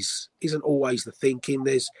always the thinking.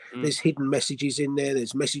 There's hidden messages in there.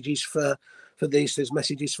 There's messages for this, there's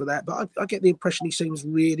messages for that. But I get the impression he seems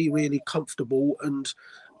really, really comfortable and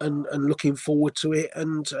looking forward to it.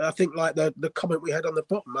 And I think, like the comment we had on the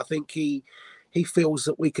bottom, I think he feels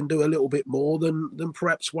that we can do a little bit more than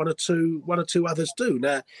perhaps one or two others do.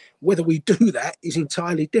 Now, whether we do that is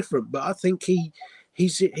entirely different. But I think he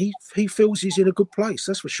he feels he's in a good place.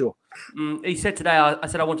 That's for sure. He said today, I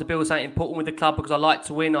said I want to build something important with the club because I like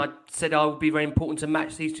to win. I said I would be very important to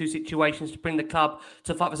match these two situations to bring the club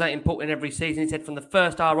to fight for something important every season. He said from the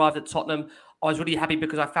first day I arrived at Tottenham, I was really happy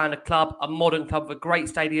because I found a club, a modern club with a great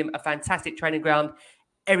stadium, a fantastic training ground,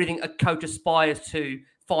 everything a coach aspires to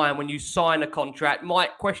find when you sign a contract. My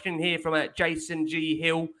question here from Jason G.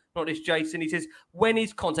 Hill, not this Jason. He says, when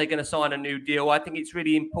is Conte going to sign a new deal? I think it's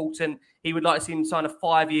really important. He would like to see him sign a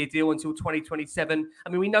 5-year deal until 2027. I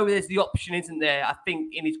mean, we know there's the option, isn't there, I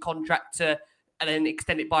think, in his contract to and then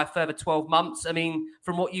extend it by a further 12 months. I mean,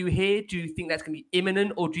 from what you hear, do you think that's going to be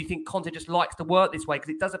imminent, or do you think Conte just likes to work this way? Because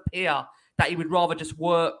it does appear that he would rather just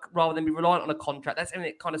work rather than be reliant on a contract. That's something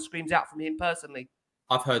that kind of screams out from him personally.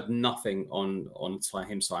 I've heard nothing on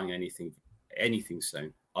him signing anything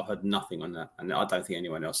soon. I've heard nothing on that. And I don't think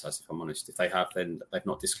anyone else has, if I'm honest. If they have, then they've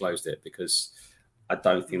not disclosed it, because I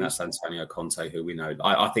don't think that's Antonio Conte, who we know.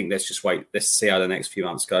 I think let's just wait. Let's see how the next few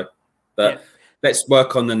months go. But let's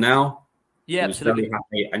work on the now. Yeah, he was absolutely. very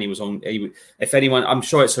happy, and he was on. If anyone, I'm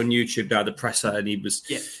sure it's on YouTube now, the presser, and he was.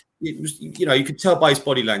 Yeah. It was, you know, you could tell by his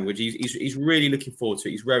body language. He's really looking forward to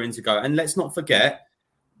it. He's raring to go. And let's not forget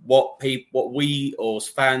what we or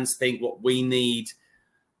fans think, what we need.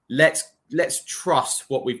 Let's trust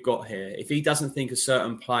what we've got here. If he doesn't think a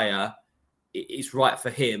certain player is right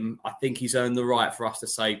for him, I think he's earned the right for us to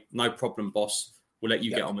say, no problem, boss. We'll let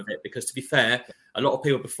you get on with it. Because to be fair, a lot of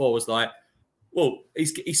people before was like, well,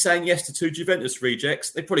 he's saying yes to 2 Juventus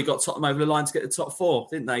rejects. They probably got Tottenham over the line to get the top 4,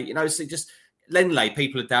 didn't they? You know, so just Lenglet,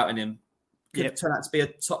 people are doubting him. Could turn out to be a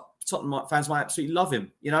Tottenham fans might absolutely love him.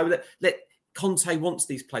 You know, let Conte wants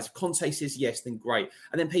these players. If Conte says yes, then great.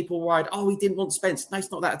 And then people write, oh, he didn't want Spence. No,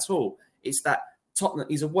 it's not that at all. It's that Tottenham,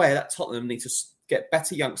 he's aware that Tottenham need to get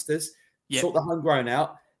better youngsters, sort the homegrown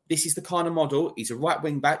out. This is the kind of model. He's a right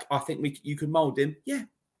wing back. I think you could mould him. Yeah,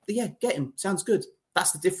 get him. Sounds good.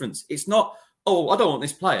 That's the difference. It's not, oh, I don't want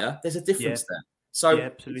this player. There's a difference there.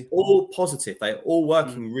 So it's all positive. They're all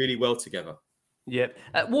working really well together. Yeah.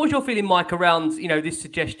 What was your feeling, Mike, around, this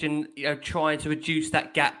suggestion, trying to reduce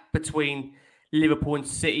that gap between Liverpool and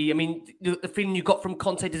City? I mean, the feeling you got from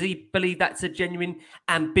Conte, does he believe that's a genuine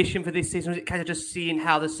ambition for this season? Or is it kind of just seeing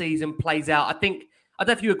how the season plays out? I don't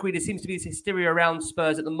know if you agree, there seems to be this hysteria around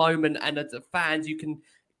Spurs at the moment, and as fans, you can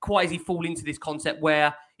quite easily fall into this concept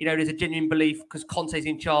where, there's a genuine belief because Conte's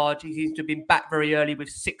in charge. He seems to have been back very early with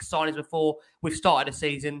 6 signings before we've started the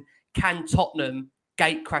season. Can Tottenham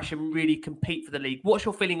gate crash and really compete for the league? What's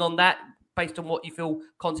your feeling on that based on what you feel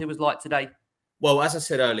Conte was like today? Well, as I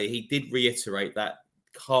said earlier, he did reiterate that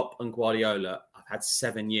Klopp and Guardiola have had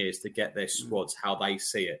 7 years to get their squads how they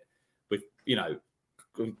see it. With,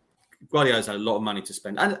 Guardiola's had a lot of money to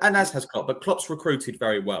spend, and as has Klopp, but Klopp's recruited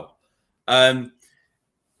very well.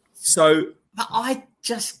 So I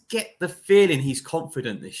just get the feeling he's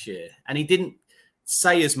confident this year, and he didn't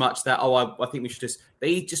say as much that, I think we should just... But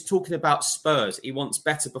he's just talking about Spurs. He wants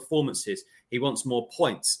better performances. He wants more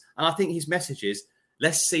points. And I think his message is,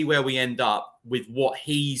 let's see where we end up with what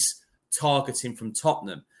he's targeting from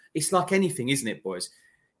Tottenham. It's like anything, isn't it, boys?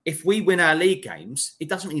 If we win our league games, it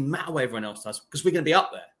doesn't really matter what everyone else does because we're going to be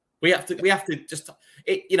up there. We have to just...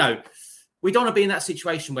 we don't want to be in that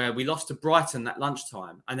situation where we lost to Brighton that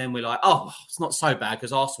lunchtime and then we're like, oh, it's not so bad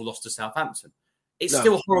because Arsenal lost to Southampton. It's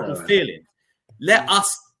still a horrible feeling. Let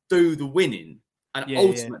us do the winning and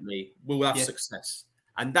ultimately we'll have success.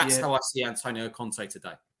 And that's how I see Antonio Conte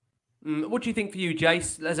today. What do you think for you,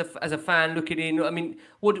 Jace, as a fan looking in? I mean,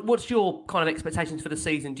 what's your kind of expectations for the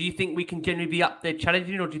season? Do you think we can generally be up there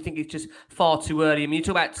challenging, or do you think it's just far too early? I mean, you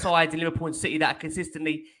talk about sides in Liverpool and City that are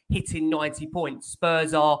consistently hitting 90 points.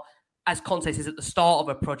 Spurs are, as Conte says, at the start of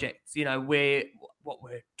a project. How many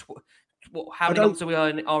months are we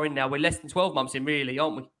in now? We're less than 12 months in, really,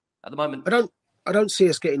 aren't we, at the moment? I don't see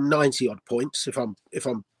us getting 90 odd points. If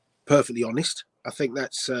I'm perfectly honest, I think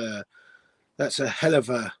that's a hell of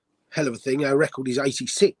a thing. Our record is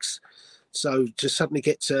 86, so to suddenly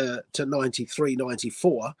get to 93,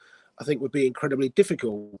 94, I think would be incredibly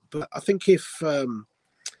difficult. But I think there'd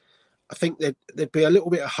be a little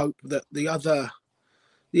bit of hope that the other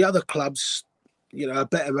clubs, a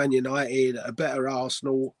better Man United, a better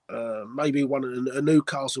Arsenal, maybe a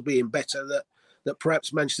Newcastle being better, that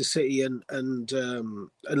perhaps Manchester City and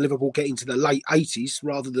Liverpool get into the late 80s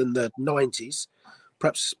rather than the 90s.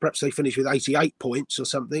 Perhaps they finish with 88 points or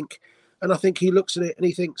something. And I think he looks at it and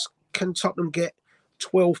he thinks, can Tottenham get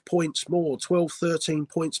 12 points more, 12, 13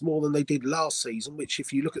 points more than they did last season, which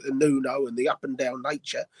if you look at the Nuno and the up and down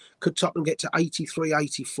nature, could Tottenham get to 83,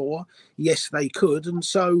 84? Yes, they could. And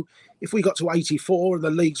so if we got to 84 and the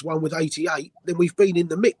league's won with 88, then we've been in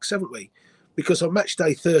the mix, haven't we? because on match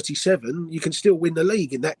day 37, you can still win the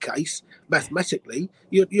league. In that case, mathematically,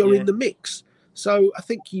 you're in the mix. So I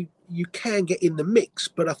think you can get in the mix,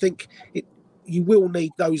 but I think you will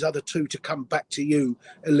need those other two to come back to you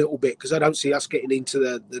a little bit, because I don't see us getting into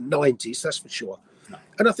the 90s, that's for sure. No.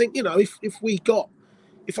 And I think,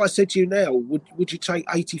 if I said to you now, would you take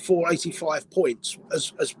 84, 85 points,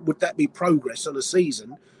 as would that be progress on a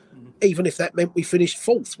season, even if that meant we finished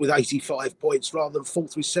fourth with 85 points rather than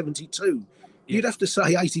fourth with 72? You'd have to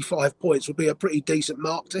say 85 points would be a pretty decent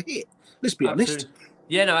mark to hit. Let's be honest.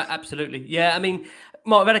 Yeah, no, absolutely. Yeah, I mean,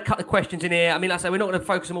 Mark, I've had a couple of questions in here. I mean, like I say, we're not going to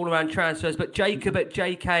focus them all around transfers, but Jacob at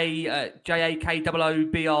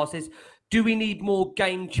JAKOOBR says, do we need more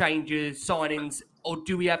game changers, signings, or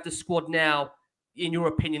do we have the squad now, in your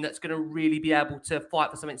opinion, that's going to really be able to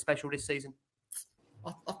fight for something special this season?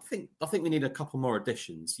 I think we need a couple more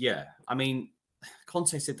additions. Yeah, I mean,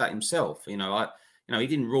 Conte said that himself. He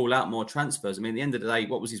didn't rule out more transfers. I mean, at the end of the day,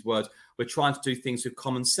 what was his word? We're trying to do things with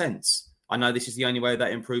common sense. I know this is the only way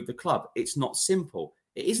that improved the club. It's not simple.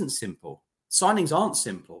 It isn't simple. Signings aren't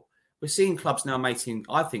simple. We're seeing clubs now making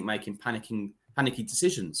panicky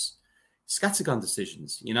decisions, scattergun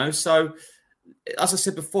decisions. So, as I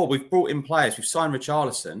said before, we've brought in players. We've signed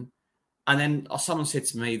Richarlison, and then someone said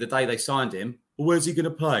to me the day they signed him, "Well, where's he going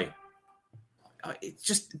to play?" It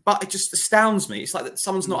just astounds me. It's like that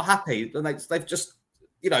someone's not happy, and they've just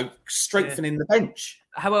strengthening the bench.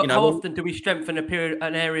 How often do we strengthen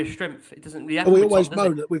an area of strength? It doesn't really happen. We always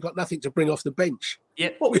moan that we've got nothing to bring off the bench. Yeah.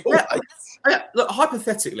 Look,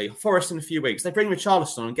 hypothetically, Forest in a few weeks, they bring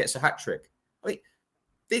Richarlison on and gets a hat-trick. I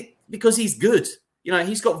mean, because he's good.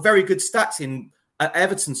 He's got very good stats in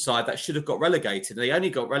Everton's side that should have got relegated. They only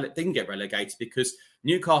didn't get relegated because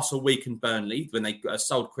Newcastle weakened Burnley when they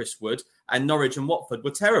sold Chris Wood, and Norwich and Watford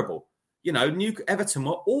were terrible. Everton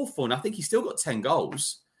were awful, and I think he still got 10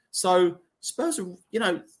 goals. So Spurs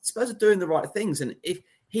are doing the right things, and if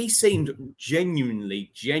he seemed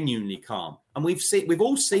genuinely calm, and we've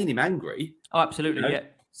all seen him angry. Oh, absolutely, yeah.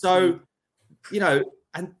 So,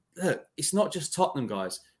 and look, it's not just Tottenham,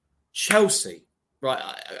 guys. Chelsea, right?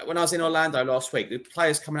 When I was in Orlando last week, the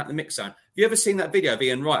players coming out the mix zone. Have you ever seen that video of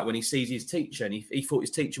Ian Wright when he sees his teacher and he thought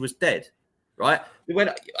his teacher was dead? Right? When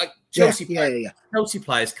Chelsea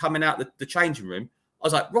players coming out the changing room, I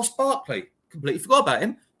was like, Ross Barkley, completely forgot about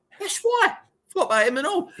him. That's why. Forgot about him and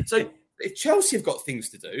all. So if Chelsea have got things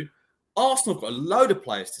to do, Arsenal have got a load of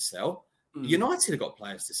players to sell. United have got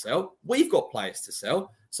players to sell. We've got players to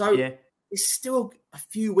sell. So it's still a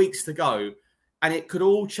few weeks to go, and it could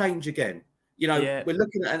all change again. We're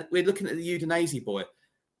looking at the Udinese boy,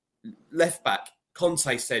 left back.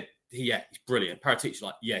 Conte said, he's brilliant.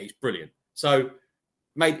 Paratici he's brilliant. So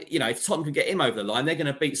maybe, if Tottenham can get him over the line, they're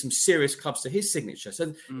going to beat some serious clubs to his signature.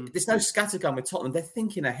 So there's no scattergun with Tottenham. They're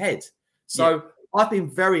thinking ahead. So I've been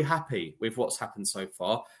very happy with what's happened so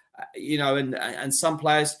far. And some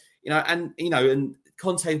players, and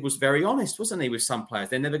Conte was very honest, wasn't he, with some players?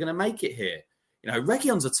 They're never going to make it here.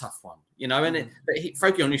 Reguilon's a tough one,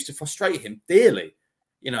 Reguilon used to frustrate him dearly,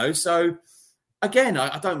 So again,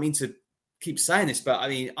 I don't mean to keep saying this, but I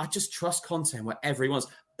mean, I just trust Conte and whatever he wants.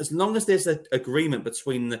 As long as there's an agreement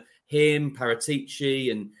between him,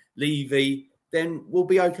 Paratici and Levy, then we'll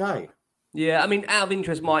be okay. Yeah, I mean, out of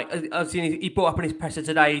interest, Mike, I've seen he brought up in his presser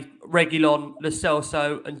today, Reguilon, Lo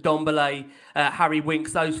Celso and Ndombele, Harry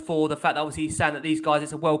Winks, those four. The fact that obviously he's saying that these guys,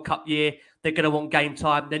 it's a World Cup year, they're going to want game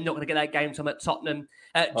time. They're not going to get that game time at Tottenham.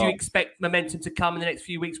 Do you expect momentum to come in the next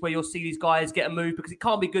few weeks where you'll see these guys get a move? Because it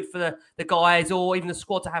can't be good for the guys or even the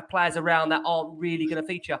squad to have players around that aren't really going to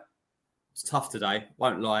feature. It's tough today,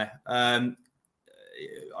 won't lie. I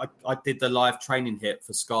did the live training hit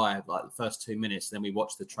for Sky, like the first 2 minutes. Then we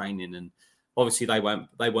watched the training, and obviously they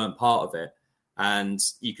weren't part of it. And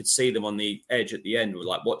you could see them on the edge at the end, were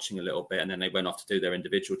like watching a little bit, and then they went off to do their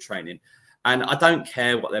individual training. And I don't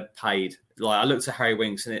care what they're paid. Like, I looked at Harry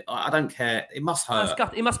Winks, and I don't care. It must hurt.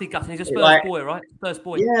 It must be gutting. He's a Spurs boy, right? Spurs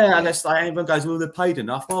boy. Yeah, and it's like everyone goes, "Well, they're paid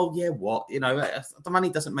enough." Well, yeah, what? The money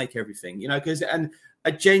doesn't make everything. Because and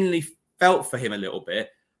I genuinely felt for him a little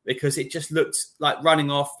bit, because it just looked like running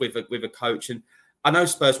off with a coach. And I know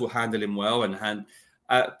Spurs will handle him well,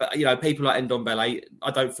 but people like Ndombele,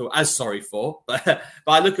 I don't feel as sorry for. But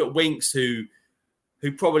I look at Winks, who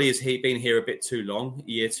probably has been here a bit too long,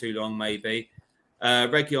 a year too long maybe.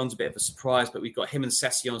 Reguilon's a bit of a surprise, but we've got him and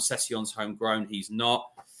Session. Session's homegrown, he's not.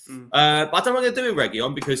 But I don't know what they're doing with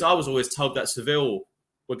Reguilon, because I was always told that Seville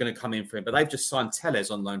were going to come in for him, but they've just signed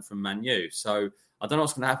Telles on loan from Man U. So I don't know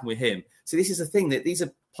what's going to happen with him. So this is the thing, that these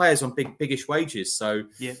are players on biggish wages. So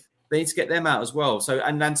they need to get them out as well. So,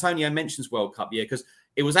 and Antonio mentions World Cup, because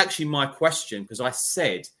it was actually my question, because I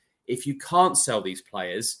said, if you can't sell these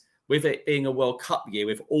players, with it being a World Cup year,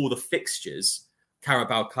 with all the fixtures,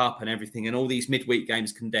 Carabao Cup and everything, and all these midweek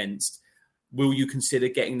games condensed, will you consider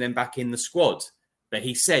getting them back in the squad? But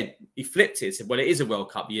he flipped it, said, well, it is a World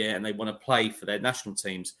Cup year and they want to play for their national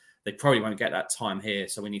teams. They probably won't get that time here,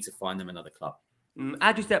 so we need to find them another club.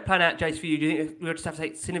 How do you see that plan out, Jace, for you? Do you think we'll just have to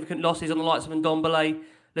take significant losses on the likes of Ndombele,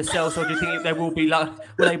 Lo Celso, or do you think there will be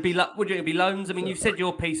loans? I mean, you've said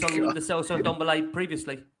your piece on Lo Celso and Ndombele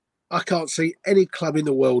previously. I can't see any club in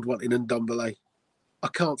the world wanting Ndombele. I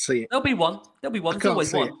can't see it. There'll be one. There's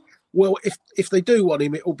always one. Well, if they do want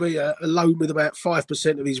him, it'll be a loan with about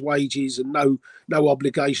 5% of his wages and no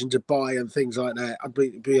obligation to buy and things like that. I'd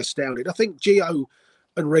be astounded. I think Gio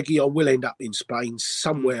and Reguilon will end up in Spain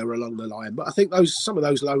somewhere along the line, but I think some of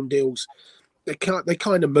those loan deals, they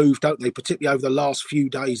kind of move, don't they? Particularly over the last few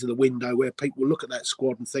days of the window, where people look at that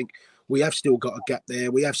squad and think, we have still got a gap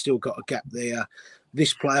there. We have still got a gap there.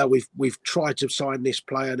 This player, we've tried to sign this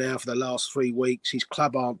player now for the last 3 weeks. His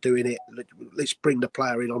club aren't doing it. Let's bring the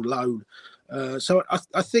player in on loan. So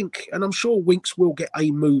I think, and I'm sure Winks will get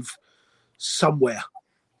a move somewhere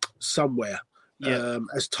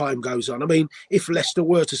as time goes on. I mean, if Leicester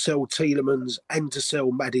were to sell Tielemans and to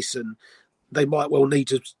sell Maddison, they might well need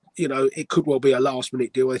to, it could well be a last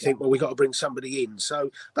minute deal. They think, well, we got to bring somebody in. So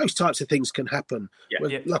those types of things can happen.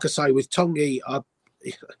 Like I say, with Tanguy,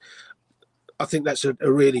 I think that's a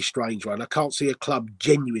really strange one. I can't see a club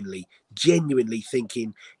genuinely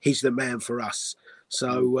thinking he's the man for us.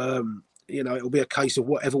 So, it'll be a case of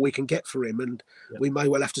whatever we can get for him. And we may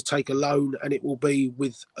well have to take a loan, and it will be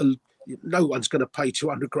with no one's going to pay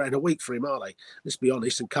 200 grand a week for him, are they? Let's be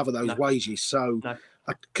honest, and cover those wages. So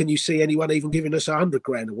can you see anyone even giving us 100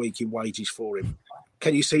 grand a week in wages for him?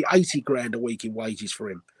 Can you see 80 grand a week in wages for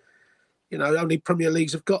him? Only Premier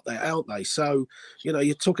Leagues have got that, aren't they? So,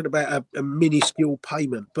 you're talking about a minuscule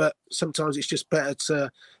payment, but sometimes it's just better to,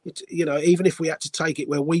 even if we had to take it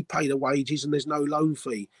where we pay the wages and there's no loan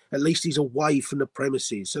fee, at least he's away from the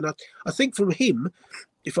premises. And I think from him,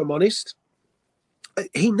 if I'm honest,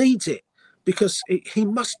 he needs it, because he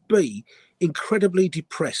must be incredibly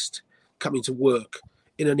depressed coming to work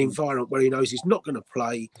in an environment where he knows he's not going to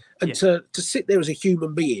play, and to sit there as a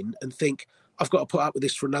human being and think, I've got to put up with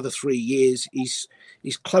this for another 3 years. His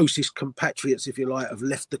closest compatriots, if you like, have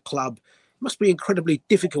left the club. It must be incredibly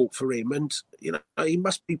difficult for him. And, he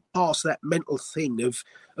must be past that mental thing of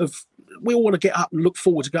we all want to get up and look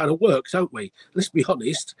forward to going to work, don't we? Let's be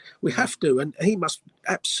honest. We have to. And he must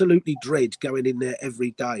absolutely dread going in there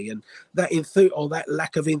every day. And that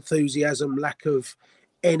lack of enthusiasm, lack of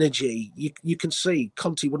energy, you can see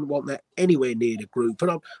Conte wouldn't want that anywhere near the group.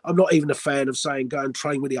 And I'm not even a fan of saying go and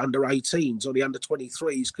train with the under 18s or the under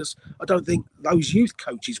 23s, because I don't think those youth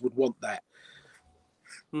coaches would want that.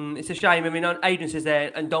 It's a shame. I mean, agencies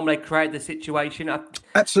there, and Ndombele created the situation.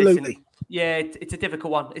 Absolutely. Listen, it's a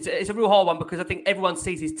difficult one. It's a real hard one, because I think everyone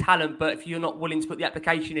sees his talent, but if you're not willing to put the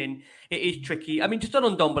application in, it is tricky. I mean, just on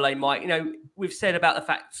Ndombele, Mike, we've said about the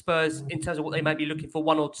fact Spurs, in terms of what they may be looking for,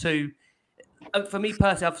 one or two. For me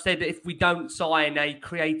personally, I've said that if we don't sign a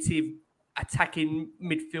creative attacking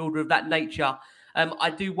midfielder of that nature,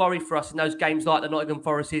 I do worry for us in those games like the Nottingham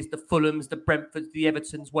Forests, the Fulhams, the Brentfords, the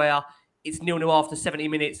Evertons, where it's 0-0 after 70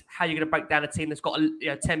 minutes. How are you going to break down a team that's got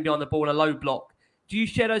 10 behind the ball and a low block? Do you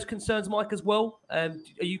share those concerns, Mike, as well? Are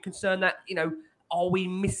you concerned that, are we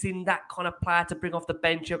missing that kind of player to bring off the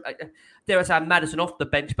bench? Dare I say Maddison off the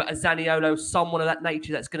bench, but a Zaniolo, someone of that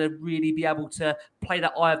nature that's going to really be able to play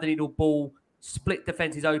that eye of the needle ball, split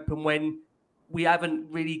defences open when we haven't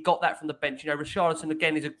really got that from the bench. Richarlison,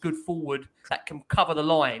 again, is a good forward that can cover the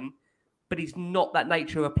line, but he's not that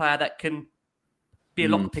nature of a player that can be a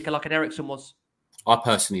lock picker like an Eriksen was. I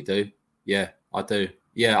personally do. Yeah, I do.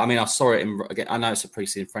 Yeah, I mean, I saw it again. I know it's a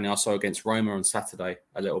pre-season friendly. I saw it against Roma on Saturday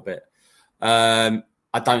a little bit. I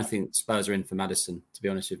don't think Spurs are in for Maddison, to be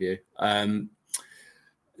honest with you.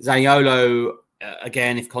 Zaniolo,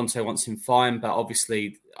 again, if Conte wants him, fine. But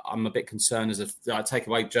obviously, I'm a bit concerned I take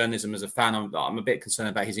away journalism as a fan. I'm a bit concerned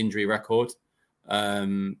about his injury record.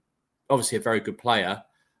 Obviously, a very good player.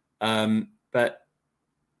 But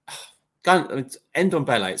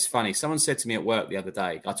Ndombele, it's funny. Someone said to me at work the other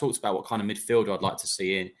day, I talked about what kind of midfielder I'd like to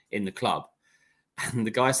see in the club. And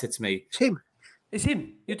the guy said to me, It's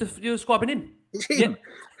him. You're describing him. It's him. Yeah.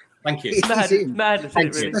 Thank you. It's mad.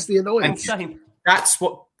 Really. That's the annoyance. Insane. That's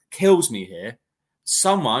what kills me here.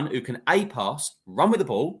 Someone who can pass, run with the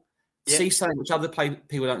ball, see something which other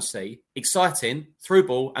people don't see, exciting, through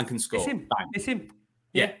ball, and can score. It's him. Bang. It's him.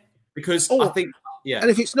 Yeah. Because I think, And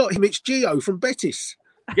if it's not him, it's Gio from Betis.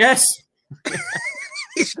 Yes.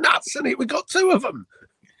 It's nuts, isn't it? We got two of them.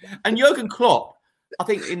 And Jurgen Klopp I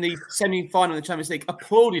think in the semi-final of the Champions League,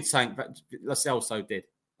 applauded something that Lo Celso did.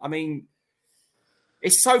 I mean,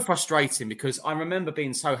 it's so frustrating because I remember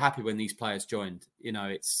being so happy when these players joined. You know,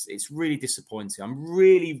 it's really disappointing. I'm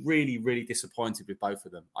really, really, really disappointed with both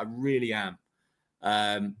of them. I really am.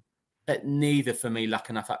 But neither for me lack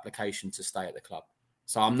enough application to stay at the club.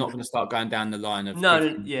 So I'm not going to start going down the line of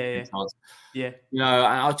yeah. You know,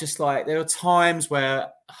 and I was just like, there are times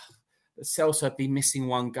where Celso would be missing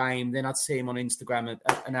one game, then I'd see him on Instagram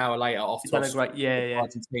an hour later off to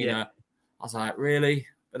Argentina. I was like, really?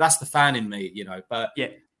 But that's the fan in me, you know. But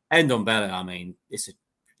Ndombele, I mean,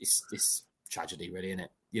 it's tragedy, really, isn't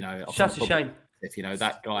it? You know, it's just a shame. If you know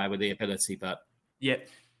that guy with the ability, but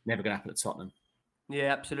never going to happen at Tottenham.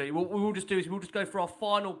 Yeah, absolutely. What we'll just do is we'll just go for our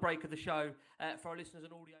final break of the show for our listeners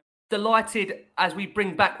and audio. Delighted as we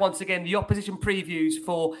bring back once again the opposition previews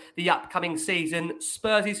for the upcoming season.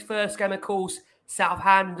 Spurs' first game, of course,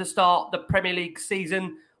 Southampton to start the Premier League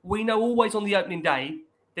season. We know always on the opening day,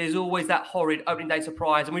 there's always that horrid opening day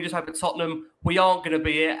surprise. And we just hope at Tottenham we aren't going to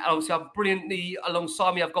be it. Obviously, I've brilliantly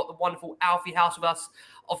alongside me, I've got the wonderful Alfie House with us.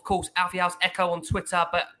 Of course, Alfie House Echo on Twitter,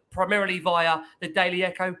 but primarily via the Daily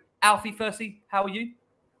Echo. Alfie, firstly, how are you?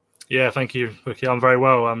 Yeah, thank you, Ricky. I'm very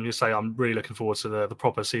well. You say I'm really looking forward to the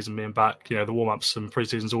proper season being back. You know, the warm-ups and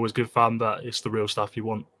pre-season is always good fun, but it's the real stuff you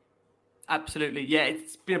want. Absolutely. Yeah,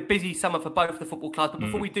 it's been a busy summer for both the football clubs. But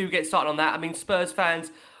before we do get started on that, I mean, Spurs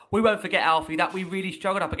fans, we won't forget, Alfie, that we really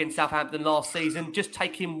struggled up against Southampton last season, just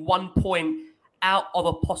taking 1 point out of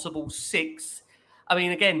a possible 6. I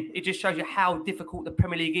mean, again, it just shows you how difficult the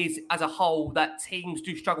Premier League is as a whole, that teams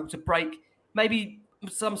do struggle to break. Maybe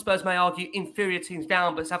some Spurs may argue inferior teams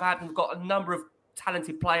down, but Southampton have got a number of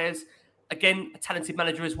talented players. Again, a talented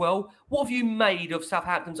manager as well. What have you made of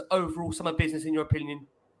Southampton's overall summer business, in your opinion?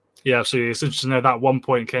 Yeah, absolutely. It's interesting to know that 1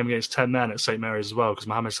 point came against 10 men at St Mary's as well, because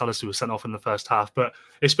Mohamed Salisu was sent off in the first half. But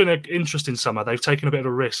it's been an interesting summer. They've taken a bit of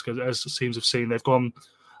a risk, as teams have seen. They've gone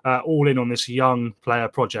all in on this young player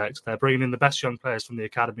project. They're bringing in the best young players from the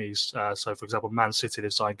academies. So, for example, Man City,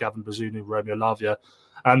 they've signed Gavin Bazunu, Romeo Lavia,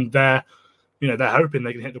 and they're hoping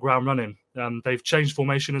they can hit the ground running. They've changed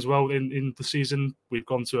formation as well in the season. We've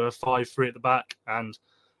gone to a 5-3 at the back, and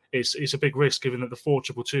it's a big risk given that the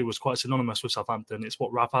 4-2-2 was quite synonymous with Southampton. It's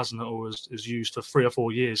what Ralph Hasenhüttl has used for 3 or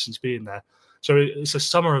 4 years since being there. So it's a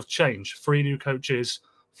summer of change. 3 new coaches,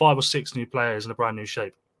 5 or 6 new players, and a brand new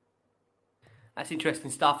shape. That's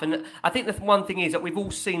interesting stuff. And I think the one thing is that we've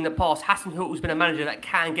all seen in the past, Hasenhüttl has been a manager that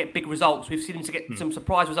can get big results. We've seen him to get some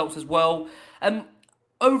surprise results as well.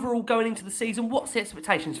 Overall, going into the season, what's the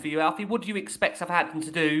expectations for you, Alfie? What do you expect Southampton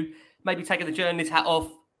to do? Maybe taking the journalist hat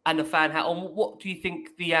off and the fan hat on. What do you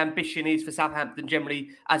think the ambition is for Southampton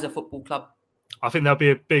generally as a football club? I think there'll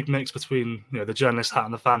be a big mix between the journalist hat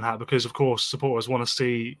and the fan hat because, of course, supporters want to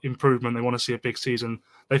see improvement. They want to see a big season.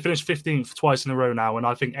 They finished 15th twice in a row now, and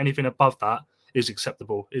I think anything above that is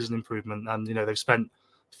acceptable, is an improvement. And, they've spent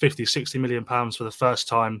 50, 60 million pounds for the first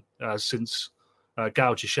time since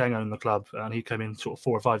Gao Zhisheng owned the club, and he came in sort of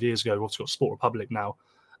 4 or 5 years ago. We've also got Sport Republic now.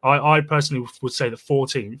 I personally would say that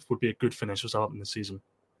 14th would be a good finish for Southampton this season.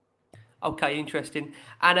 Okay, interesting.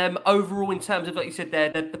 And overall, in terms of, like you said there,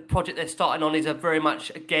 the project they're starting on is a very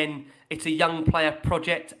much, again, it's a young player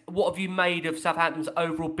project. What have you made of Southampton's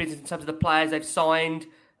overall business in terms of the players they've signed?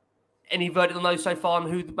 Any verdict on those so far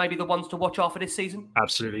and who may be the ones to watch out for this season?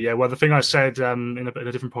 Absolutely, yeah. Well, the thing I said in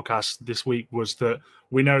a different podcast this week was that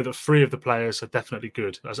we know that 3 of the players are definitely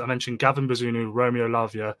good. As I mentioned, Gavin Bazunu, Romeo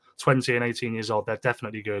Lavia, 20 and 18 years old, they're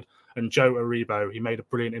definitely good. And Joe Aribo, he made a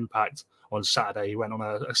brilliant impact on Saturday. He went on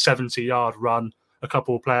a 70-yard run, a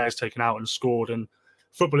couple of players taken out and scored. And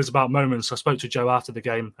football is about moments. I spoke to Joe after the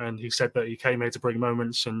game, and he said that he came here to bring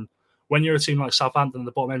moments. And when you're a team like Southampton at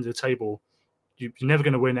the bottom end of the table, you're never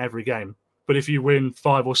going to win every game. But if you win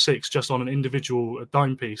 5 or 6 just on an individual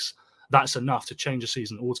dime piece, that's enough to change a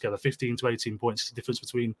season altogether. 15 to 18 points is the difference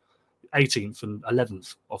between 18th and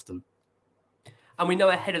 11th often. And we know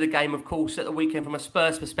ahead of the game, of course, at the weekend from a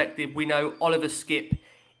Spurs perspective, we know Oliver Skipp,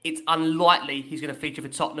 it's unlikely he's going to feature for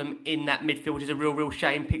Tottenham in that midfield, which is a real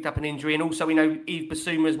shame, picked up an injury. And also we know Yves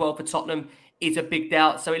Bissouma as well for Tottenham is a big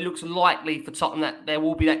doubt. So it looks likely for Tottenham that there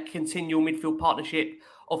will be that continual midfield partnership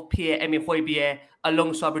of Pierre-Emile Højbjerg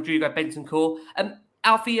alongside Rodrigo Bentancur.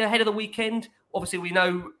 Alfie, ahead of the weekend, obviously we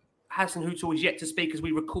know Hasenhüttl is yet to speak as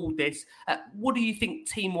we record this. What do you think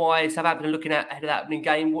team-wise Southampton are looking at ahead of that opening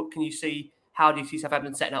game? What can you see? How do you see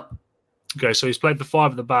Southampton setting up? Okay, so he's played the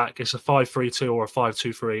 5 at the back. It's a 5-3-2 or a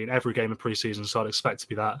 5-2-3 in every game of pre-season, so I'd expect to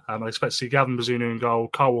be that. I'd expect to see Gavin Bazunu in goal,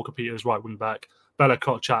 Kyle Walker-Peters right wing back, Bella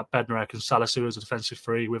Kotchap, Bednarek and Salisu as a defensive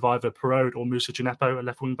 3 with either Perraud or Moussa Djenepo at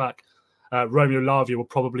left wing back. Romeo Lavia will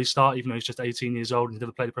probably start, even though he's just 18 years old and he's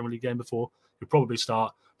never played a Premier League game before. He'll probably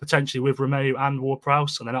start, potentially with Romeo and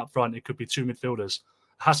Ward-Prowse, and then up front it could be two midfielders.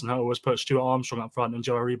 Hasenhüttl has put Stuart Armstrong up front and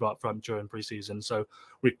Joe Aribo up front during pre-season, so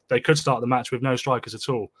they could start the match with no strikers at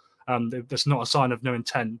all. That's not a sign of no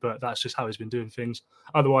intent, but that's just how he's been doing things.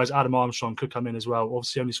 Otherwise, Adam Armstrong could come in as well.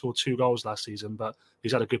 Obviously, only scored 2 goals last season, but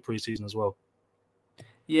he's had a good pre-season as well.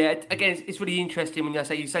 Yeah, again, it's really interesting when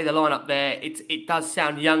you say the lineup there. It does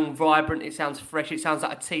sound young, vibrant. It sounds fresh. It sounds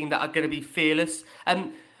like a team that are going to be fearless.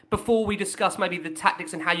 Before we discuss maybe the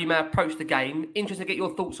tactics and how you may approach the game, interested to get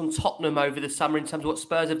your thoughts on Tottenham over the summer in terms of what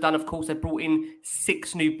Spurs have done. Of course, they've brought in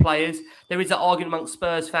 6 new players. There is an argument amongst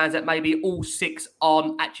Spurs fans that maybe all 6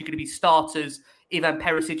 aren't actually going to be starters. Ivan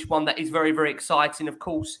Perisic, one that is very, very exciting. Of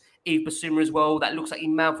course, Yves Bissouma as well. That looks like he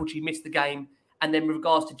unfortunately missed the game. And then with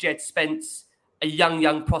regards to Jed Spence, a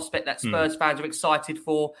young prospect that Spurs fans are excited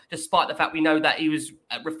for, despite the fact we know that he was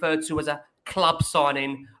referred to as a club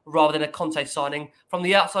signing rather than a Conte signing. From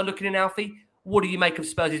the outside looking in, Alfie, what do you make of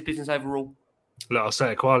Spurs' business overall? Look, I'll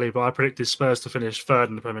say it quietly, but I predicted Spurs to finish 3rd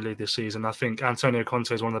in the Premier League this season. I think Antonio Conte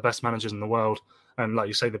is one of the best managers in the world. And like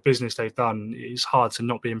you say, the business they've done is hard to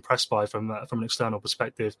not be impressed by from an external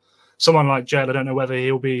perspective. Someone like Jed, I don't know whether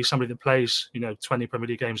he'll be somebody that plays 20 Premier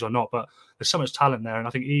League games or not, but there's so much talent there. And I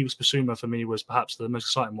think Yves Bissouma for me was perhaps the most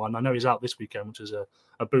exciting one. I know he's out this weekend, which is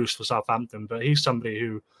a boost for Southampton, but he's somebody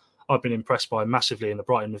who I've been impressed by massively in the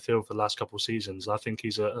Brighton midfield for the last couple of seasons. I think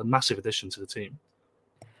he's a massive addition to the team.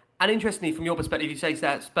 And interestingly, from your perspective, you say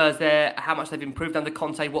that Spurs there, how much they've improved under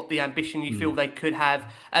Conte, what the ambition you feel they could have.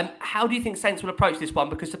 How do you think Saints will approach this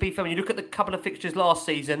one? Because to be fair, when you look at the couple of fixtures last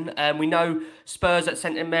season, we know Spurs at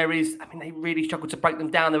St Mary's, they really struggled to break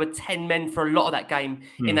them down. There were 10 men for a lot of that game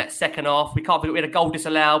in that second half. We can't forget we had a goal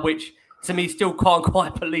disallowed, which to me still can't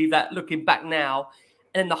quite believe that looking back now.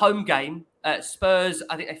 And in the home game, Spurs,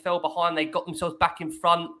 I think they fell behind. They got themselves back in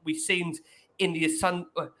front. We seemed in the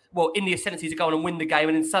ascendancy to go on and win the game,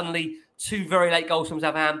 and then suddenly 2 very late goals from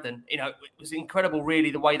Southampton. It was incredible,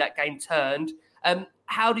 really, the way that game turned.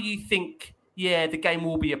 How do you think, the game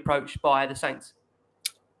will be approached by the Saints?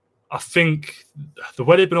 I think the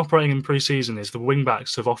way they've been operating in pre-season is the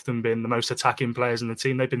wing-backs have often been the most attacking players in the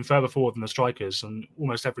team. They've been further forward than the strikers on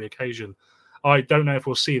almost every occasion. I don't know if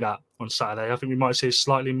we'll see that on Saturday. I think we might see a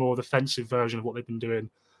slightly more defensive version of what they've been doing.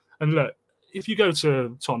 And look, if you go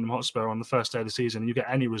to Tottenham Hotspur on the first day of the season and you get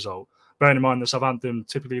any result, bearing in mind that Southampton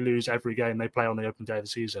typically lose every game they play on the opening day of the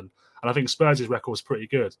season, and I think Spurs' record is pretty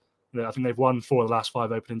good. I think they've won 4 of the last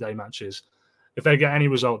 5 opening day matches. If they get any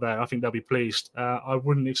result there, I think they'll be pleased. I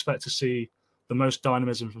wouldn't expect to see the most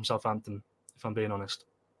dynamism from Southampton, if I'm being honest.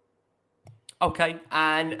 Okay,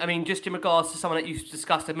 and just in regards to someone that you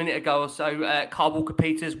discussed a minute ago or so, Kyle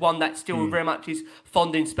Walker-Peters, one that still very much is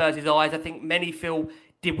fond in Spurs' eyes. I think many feel,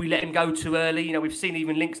 did we let him go too early? We've seen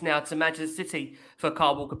even links now to Manchester City for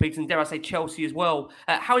Kyle Walker-Peters, and dare I say Chelsea as well.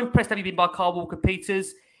 How impressed have you been by Kyle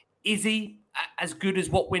Walker-Peters? Is he as good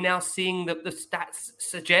as what we're now seeing the stats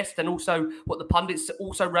suggest, and also what the pundits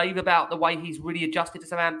also rave about, the way he's really adjusted to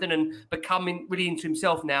Southampton and becoming really into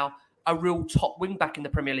himself now, a real top wing-back in the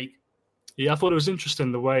Premier League? Yeah, I thought it was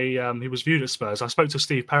interesting the way he was viewed at Spurs. I spoke to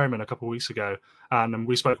Steve Perryman a couple of weeks ago, and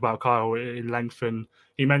we spoke about Kyle in length, and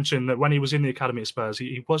he mentioned that when he was in the academy at Spurs,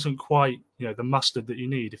 he wasn't quite the mustard that you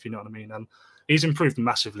need, if you know what I mean. And he's improved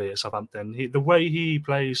massively at Southampton. The way he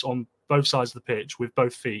plays on both sides of the pitch with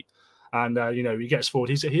both feet, and he gets forward.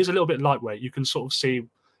 He's a little bit lightweight. You can sort of see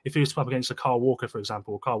if he was up against a Kyle Walker, for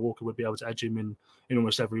example. Kyle Walker would be able to edge him in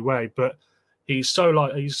almost every way, but he's so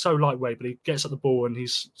lightweight, but he gets at the ball and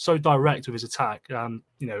he's so direct with his attack.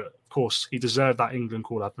 Of course, he deserved that England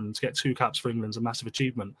call-up, and to get 2 caps for England is a massive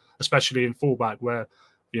achievement, especially in fullback where,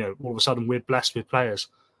 all of a sudden we're blessed with players.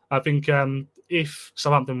 I think if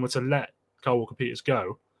Southampton were to let Kyle Walker-Peters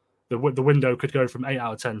go, the window could go from 8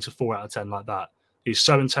 out of 10 to 4 out of 10 like that. He's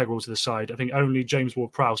so integral to the side. I think only James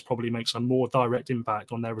Ward-Prowse probably makes a more direct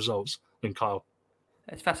impact on their results than Kyle.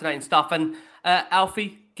 It's fascinating stuff. And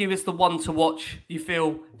Alfie, give us the one to watch, you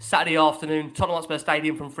feel, Saturday afternoon, Tottenham Hotspur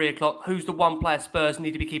Stadium from 3:00. Who's the one player Spurs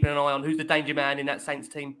need to be keeping an eye on? Who's the danger man in that Saints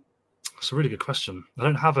team? It's a really good question. I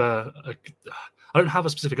don't have a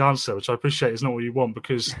specific answer, which I appreciate is not what you want,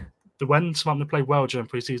 because when Southampton play well during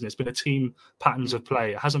pre-season, it's been a team patterns of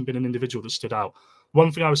play. It hasn't been an individual that stood out.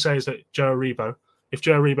 One thing I would say is that Joe Aribo, if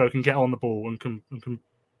Joe Aribo can get on the ball and can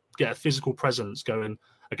get a physical presence going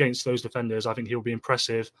against those defenders, I think he'll be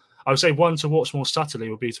impressive. I would say one to watch more subtly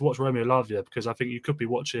would be to watch Romeo Lavia, because I think you could be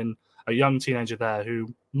watching a young teenager there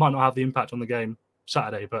who might not have the impact on the game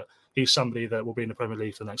Saturday, but he's somebody that will be in the Premier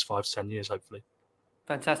League for the next 5 to 10 years, hopefully.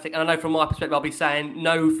 Fantastic. And I know from my perspective, I'll be saying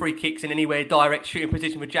no free kicks in anywhere direct shooting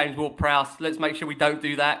position with James Ward-Prowse. Let's make sure we don't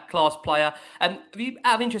do that. Class player. And have you,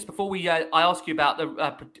 out of interest, before I ask you about the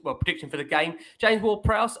prediction for the game, James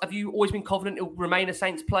Ward-Prowse, have you always been confident he'll remain a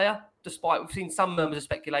Saints player, despite we've seen some murmurs of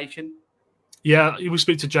speculation? Yeah, we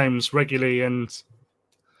speak to James regularly, and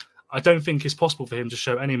I don't think it's possible for him to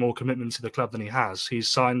show any more commitment to the club than he has. He's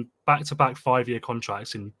signed back-to-back 5-year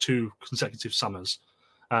contracts in 2 consecutive summers,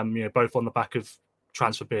 both on the back of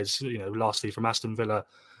transfer bids, lastly from Aston Villa.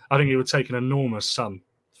 I think it would take an enormous sum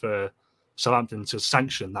for Southampton to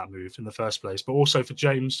sanction that move in the first place. But also for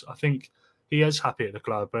James, I think he is happy at the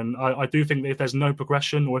club. And I do think that if there's no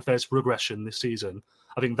progression or if there's regression this season,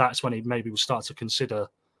 I think that's when he maybe will start to consider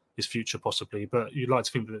his future possibly. But you'd like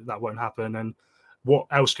to think that won't happen. And what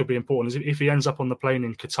else could be important is if he ends up on the plane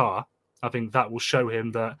in Qatar, I think that will show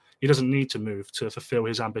him that he doesn't need to move to fulfill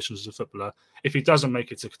his ambitions as a footballer. If he doesn't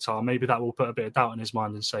make it to Qatar, maybe that will put a bit of doubt in his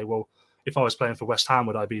mind and say, well, if I was playing for West Ham,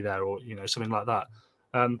 would I be there? Or, something like that.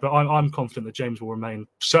 But I'm confident that James will remain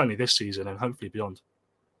certainly this season and hopefully beyond.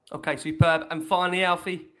 Okay, superb. And finally,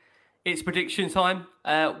 Alfie, it's prediction time.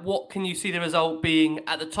 What can you see the result being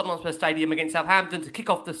at the Tottenham Hotspur Stadium against Southampton to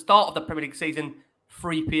kick off the start of the Premier League season,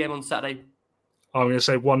 3 p.m. on Saturday? I'm going to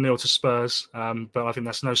say 1-0 to Spurs, but I think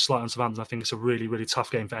that's no slight on Southampton. I think it's a really, really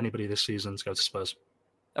tough game for anybody this season to go to Spurs.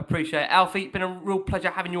 Appreciate it. Alfie, been a real pleasure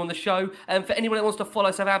having you on the show. And for anyone that wants to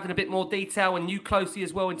follow Southampton in a bit more detail and you closely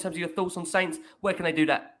as well in terms of your thoughts on Saints, where can they do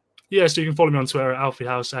that? Yeah, so you can follow me on Twitter at Alfie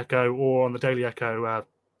House Echo or on the Daily Echo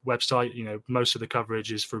website. Most of the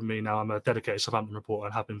coverage is from me now. I'm a dedicated Southampton reporter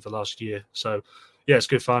and have been for the last year. So, yeah, it's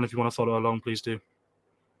good fun. If you want to follow along, please do.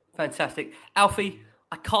 Fantastic. Alfie,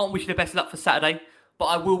 I can't wish you the best of luck for Saturday, but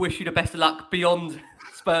I will wish you the best of luck beyond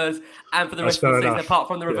Spurs and for the rest of the season, apart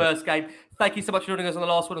from the reverse game. Thank you so much for joining us on the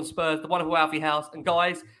last one on Spurs, the wonderful Alfie House. And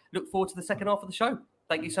guys, look forward to the second half of the show.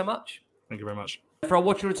 Thank you so much. Thank you very much. For our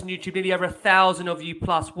watching us on YouTube, nearly over 1,000 of you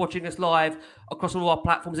plus watching us live across all our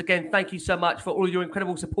platforms. Again, thank you so much for all your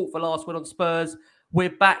incredible support for Last Word on Spurs. We're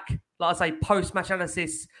back, like I say, post-match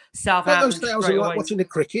analysis. Southampton. Those 1,000 like watching the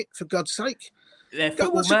cricket, for God's sake. They're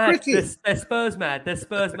football mad. They're Spurs mad. They're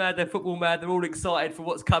Spurs mad. They're football mad. They're all excited for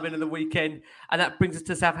what's coming in the weekend. And that brings us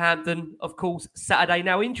to Southampton, of course, Saturday.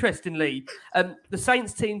 Now, interestingly, the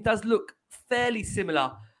Saints team does look fairly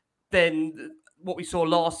similar than what we saw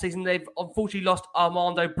last season. They've unfortunately lost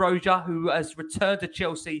Armando Broja, who has returned to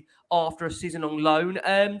Chelsea after a season on loan.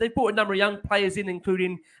 They've brought a number of young players in,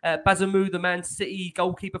 including Bazamou, the Man City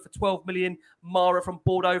goalkeeper, for 12 million. Mara from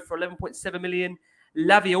Bordeaux for 11.7 million.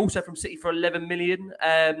 Lavia also from City for 11 million.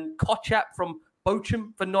 Kochap from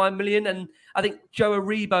Bochum for 9 million. And I think Joe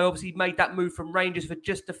Aribo obviously made that move from Rangers for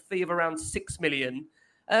just a fee of around 6 million.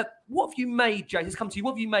 What have you made, Jay? Let's come to you.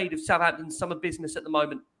 What have you made of Southampton's summer business at the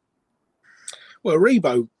moment? Well,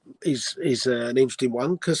 Aribo is an interesting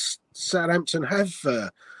one because Southampton have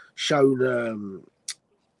shown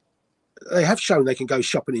they can go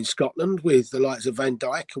shopping in Scotland with the likes of Van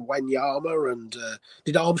Dijk and Wanyama, and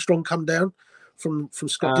did Armstrong come down from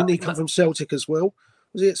Scotland? Didn't he come from Celtic as well?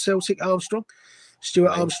 Was he at Celtic, Armstrong?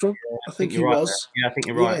 Stuart Armstrong? I think he was. Yeah, I think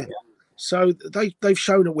you're right. Yeah. So they've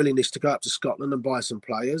shown a willingness to go up to Scotland and buy some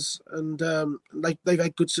players, and they've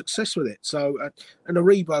had good success with it. So, and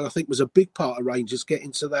Aribo, I think, was a big part of Rangers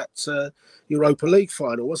getting to that Europa League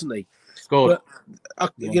final, wasn't he? Scored.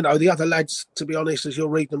 But, the other lads, to be honest, as you're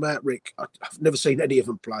reading them out, Rick, I've never seen any of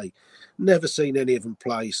them play.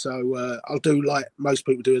 So I'll do like most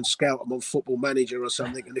people do and scout them on Football Manager or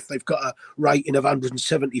something. And if they've got a rating of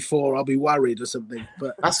 174, I'll be worried or something.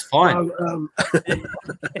 But that's fine.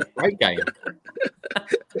 Great game.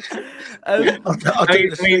 Lad.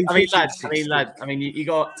 I mean, you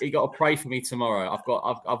got to pray for me tomorrow.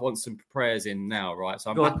 I want some prayers in now, right?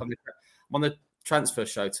 So I'm back on the transfer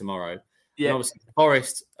show tomorrow. Yeah. And obviously,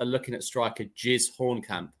 Forest are looking at striker Giz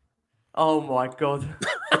Hornkamp. Oh my God.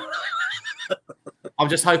 I'm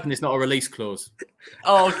just hoping it's not a release clause.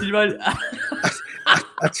 Oh, can you imagine?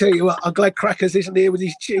 I tell you what, I'm glad Crackers isn't here with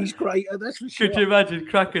his cheese grater. That's for sure. Could you imagine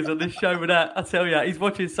Crackers on this show with that? I tell you, he's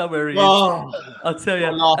watching somewhere. I'll tell you.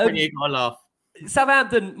 You gotta laugh.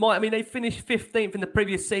 Southampton they finished 15th in the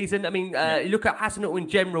previous season. I mean, you look at Hasenhüttl in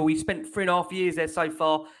general. He spent 3.5 years there so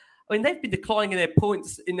far. I mean, they've been declining in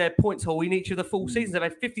their points haul in each of the full seasons. They've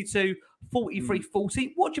had 52, 43,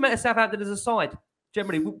 40. What do you make of Southampton as a side?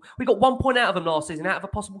 Generally, we got 1 point out of them last season, out of a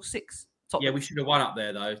possible 6. Yeah, we should have won up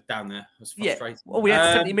there, though, down there. It was frustrating. Yeah. Well, we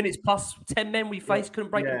had 70 minutes plus 10 men we faced, couldn't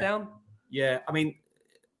break them down. Yeah, I mean,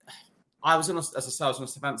 I was on a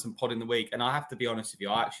Southampton pod in the week, and I have to be honest with you,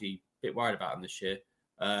 I'm actually a bit worried about them this year.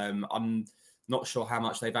 I'm not sure how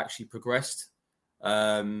much they've actually progressed.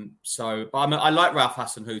 But I like Ralph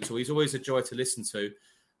Hasenhüttl. He's always a joy to listen to.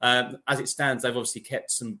 As it stands, they've obviously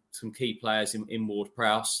kept some key players in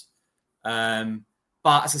Ward-Prowse.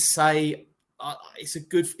 But as I say, it's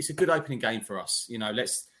a good opening game for us. You know,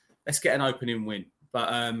 let's get an opening win.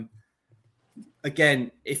 But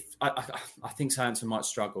again, if I think Southampton might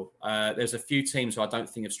struggle. There's a few teams who I don't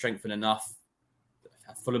think have strengthened enough.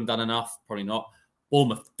 Have Fulham done enough? Probably not.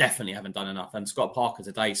 Bournemouth definitely haven't done enough. And Scott Parker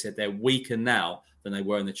today said they're weaker now than they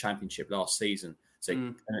were in the Championship last season.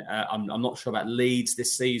 So I'm not sure about Leeds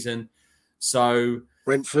this season. So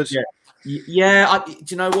Brentford. Yeah. Do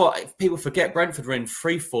you know what? People forget Brentford were in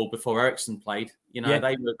free fall before Eriksen played. You know,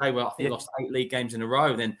 they were I think lost 8 league games in a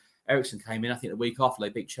row. Then Eriksen came in, I think the week after they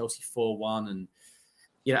beat Chelsea 4-1. And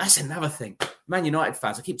you know, that's another thing. Man United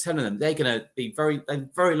fans, I keep telling them they're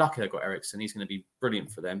very lucky they've got Eriksen. He's going to be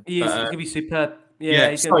brilliant for them. He's going to be superb.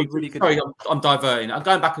 Yeah, he's going to be really good. Sorry, I'm diverting. I'm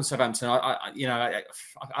going back on Southampton.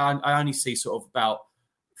 I only see sort of about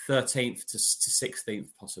 13th to 16th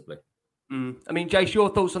possibly. I mean, Jace, your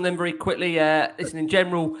thoughts on them very quickly. Listen, in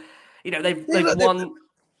general, you know, they've won.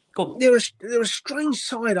 They're a strange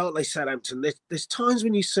side, aren't they, Southampton? There's times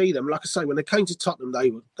when you see them, like I say, when they came to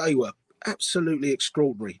Tottenham, they were absolutely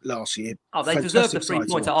extraordinary last year. Oh, they deserved the 3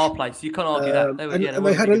 points at our place. You can't argue that.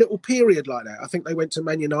 They had a little period like that. I think they went to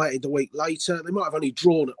Man United the week later. They might have only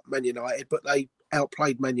drawn at Man United, but they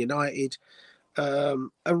outplayed Man United.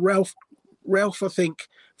 And Ralph, I think,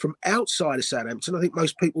 from outside of Southampton, I think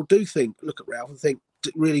most people do look at Ralph and think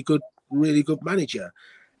really good manager.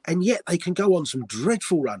 And yet they can go on some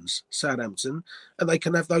dreadful runs, Southampton, and they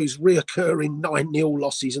can have those reoccurring 9-0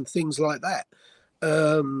 losses and things like that.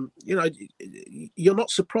 You know, you're not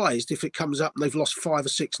surprised if it comes up and they've lost 5 or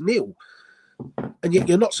 6-0, and yet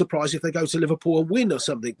you're not surprised if they go to Liverpool and win or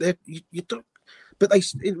something. You don't, but they,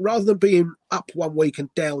 rather than being up one week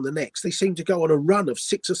and down the next, they seem to go on a run of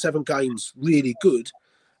 6 or 7 games really good,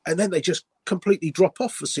 and then they just completely drop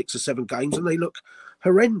off for 6 or 7 games and they look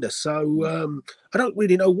horrendous. So I don't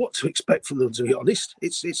really know what to expect from them, to be honest.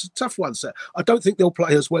 It's a tough one, sir. I don't think they'll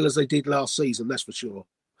play as well as they did last season, that's for sure.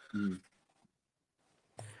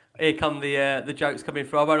 Here come the jokes coming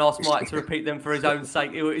through. I won't ask Mike to repeat them for his own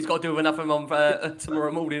sake. He's got to do enough of them on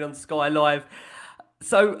tomorrow morning on Sky Live.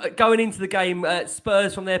 So going into the game,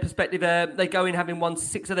 Spurs, from their perspective, they go in having won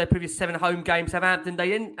 6 of their previous 7 home games. Southampton, they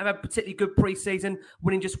didn't have a particularly good pre-season,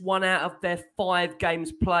 winning just 1 out of their 5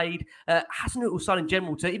 games played. Hasenhüttl side in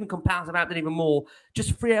general, to even compound Southampton even more,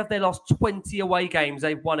 just 3 out of their last 20 away games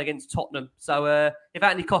they've won against Tottenham. So if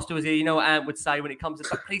Anthony Costa was here, you know what Ant would say when it comes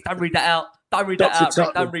to, please don't read that out. Don't read that out.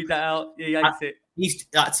 Rick, don't read that out. Yeah, he hates it.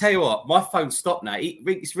 I tell you what, my phone stopped now.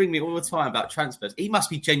 He's ringing me all the time about transfers. He must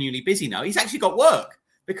be genuinely busy now. He's actually got work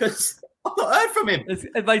because I've not heard from him.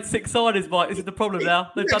 They've made 6 signings, Mike. This is the problem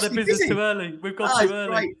now. They've done their business too early. We've gone too early.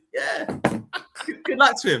 Great. Yeah. Good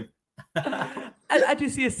luck to him. How do you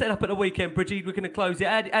see us set up at the weekend, Bridgie? We're going to close it.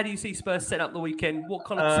 How do you see Spurs set up the weekend? What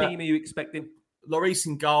kind of team are you expecting? Lloris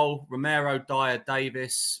in goal, Romero, Dyer,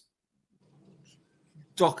 Davis,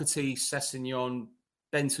 Doherty, Sessegnon,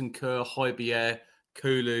 Bentancur, Højbjerg,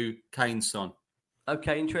 Kulu, Kane, Son.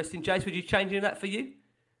 Okay, interesting. Jace, would you change any of that for you?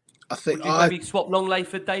 I think maybe swap Longley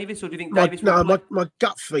for Davis, or do you think Davis? My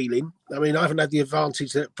gut feeling. I mean, I haven't had the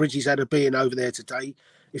advantage that Bridges had of being over there today.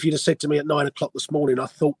 If you'd have said to me at 9 o'clock this morning, I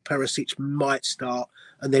thought Perisic might start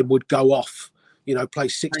and then would go off. You know, play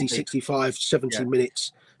 60, 65, 70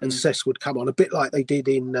 minutes, and Cess would come on a bit like they did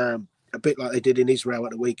in Israel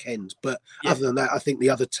at the weekend. But other than that, I think the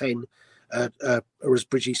other 10 are as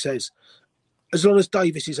Bridgie says, as long as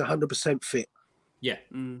Davis is 100% fit. Yeah.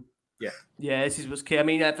 Yeah, this is what's key. I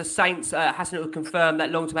mean, for Saints, Hasenhüttl confirmed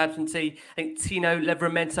that long-term absentee. I think Tino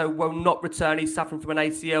Livramento will not return. He's suffering from an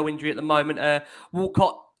ACL injury at the moment.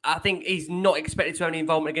 Walcott, I think he's not expected to have any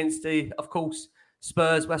involvement against of course,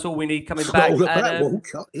 Spurs. That's all we need coming back.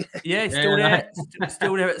 Walcott, yeah, he's still there.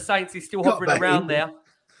 Still there at Saints. He's still hovering around there.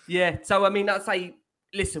 Yeah, so, I mean, I'd say,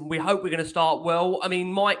 listen, we hope we're going to start well. I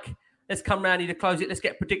mean, Mike, let's come round here to close it. Let's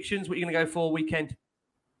get predictions. What are you going to go for weekend?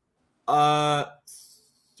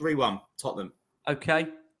 3-1, Tottenham. Okay,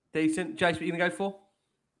 decent. Jace, what are you going to go for?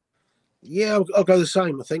 Yeah, I'll go the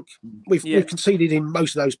same, I think. We've conceded in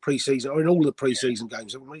most of those pre-season, or in all the pre-season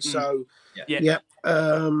games, haven't we? So, no,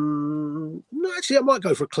 actually, I might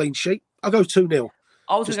go for a clean sheet. I'll go 2-0.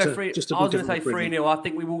 I was going to say 3-0. I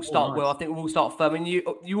think we will start well. I think we will start firm. And you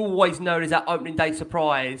always know there's that opening day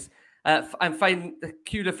surprise. And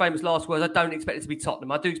Kula famous last words, I don't expect it to be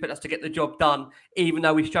Tottenham. I do expect us to get the job done, even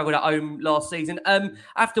though we struggled at home last season. I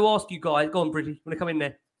have to ask you guys, go on, Bridgie, want to come in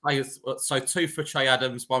there? So 2 for Che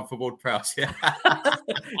Adams, 1 for Ward-Prowse, yeah.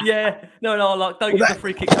 Yeah, no, don't give the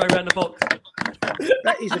free kick go around the box.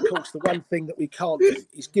 that is, of course, the one thing that we can't do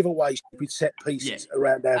is give away stupid set pieces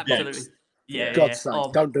around our box. Yeah, God's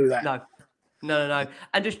sake, don't do that. No.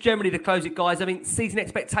 And just generally to close it, guys, I mean, season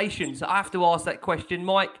expectations. I have to ask that question.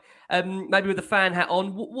 Mike, maybe with the fan hat on,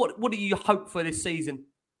 what do you hope for this season?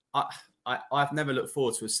 I've never looked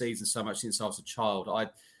forward to a season so much since I was a child.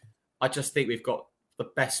 I just think we've got the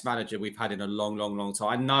best manager we've had in a long, long, long time.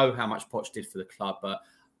 I know how much Poch did for the club, but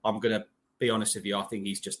I'm going to be honest with you. I think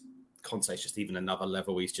Conte's just even another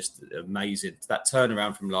level. He's just amazing. That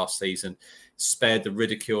turnaround from last season spared the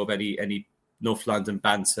ridicule of any North London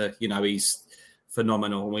banter. You know, he's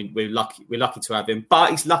phenomenal. We're lucky to have him, but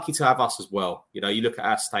he's lucky to have us as well. You know, you look at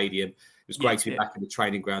our stadium. It was great to be back in the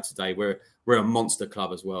training ground today. We're a monster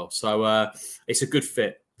club as well. So it's a good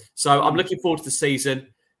fit. So I'm looking forward to the season.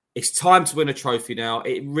 It's time to win a trophy now.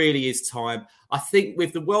 It really is time. I think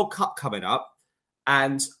with the World Cup coming up,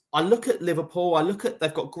 and I look at Liverpool,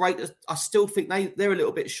 they've got great. I still think they're a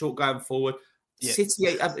little bit short going forward. Yeah.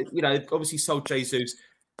 City, you know, obviously sold Jesus.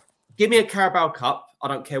 Give me a Carabao Cup. I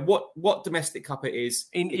don't care what domestic cup it is.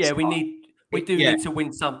 We do need to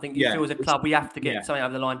win something. You feel as a club, we have to get something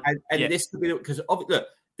over the line. And this could be because look,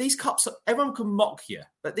 these cups. Everyone can mock you,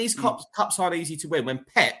 but these cups aren't easy to win. When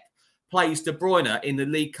Pep plays De Bruyne in the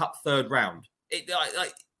League Cup third round,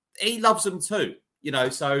 he loves them too. You know,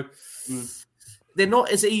 so. They're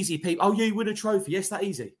not as easy, people. Oh, you win a trophy. Yes, that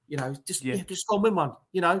easy. You know, just go and win one.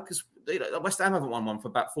 You know, because West Ham haven't won one for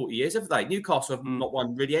about 40 years, have they? Newcastle have not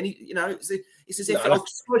won really any. You know, it's as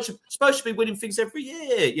if Spurs should be winning things every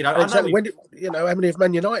year. You know, exactly. How many have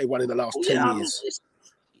Man United won in the last 10 years?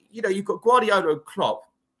 You know, you've got Guardiola and Klopp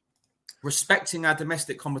respecting our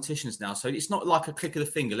domestic competitions now. So it's not like a click of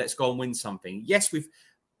the finger. Let's go and win something. Yes, we've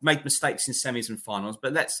made mistakes in semis and finals,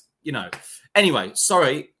 but let's, you know. Anyway,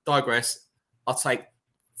 sorry, digress. I'll take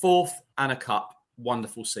 4th and a cup.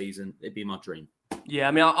 Wonderful season. It'd be my dream. Yeah,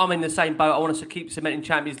 I mean, I'm in the same boat. I want us to keep cementing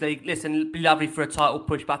Champions League. Listen, it'd be lovely for a title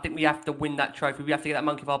push, but I think we have to win that trophy. We have to get that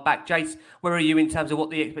monkey off our back. Jace, where are you in terms of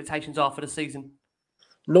what the expectations are for the season?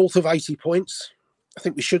 North of 80 points. I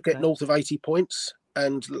think we should get north of 80 points.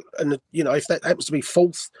 And you know, if that happens to be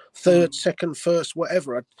 4th, 3rd, 2nd, 1st,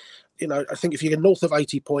 whatever, I think if you get north of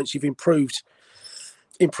 80 points, you've improved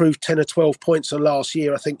 10 or 12 points on last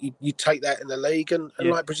year. I think you take that in the league. And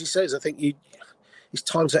like Bridgie says, I think it's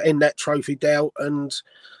time to end that trophy doubt and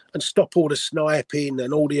stop all the sniping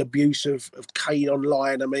and all the abuse of Kane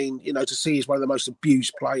online. I mean, you know, to see he's one of the most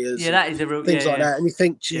abused players. Yeah, that is a real things like that. And you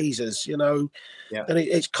think, Jesus, you know, and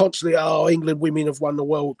it's constantly, England women have won the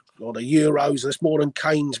world or the Euros. There's more than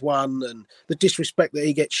Kane's won, and the disrespect that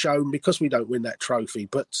he gets shown because we don't win that trophy.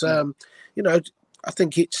 But, you know, I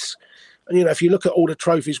think it's, and, you know, if you look at all the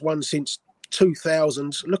trophies won since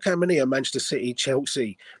 2000, look how many are Manchester City,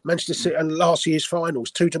 Chelsea, Manchester City, and last year's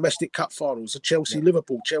finals, 2 domestic cup finals, Chelsea,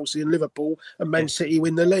 Liverpool, and Man City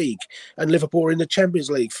win the league, and Liverpool in the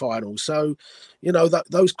Champions League final. So, you know,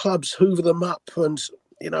 those clubs hoover them up, and,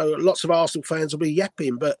 you know, lots of Arsenal fans will be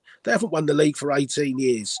yapping, but they haven't won the league for 18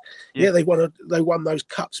 years. Yeah, they won those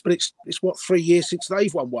cups, but it's what, 3 years since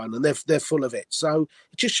they've won one, and they're full of it. So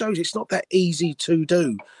it just shows it's not that easy to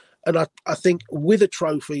do. And I think with a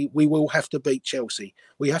trophy, we will have to beat Chelsea.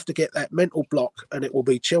 We have to get that mental block, and it will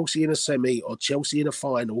be Chelsea in a semi or Chelsea in a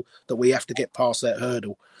final that we have to get past that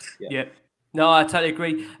hurdle. Yeah. No, I totally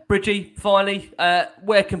agree. Bridgie, finally,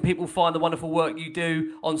 where can people find the wonderful work you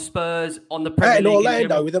do on Spurs, on the Premier League? In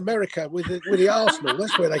Orlando, with America, with the Arsenal.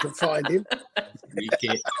 That's where they can find him.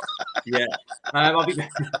 Yeah. I'll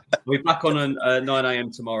be back on 9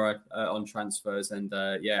 a.m. tomorrow on transfers. And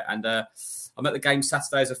I'm at the game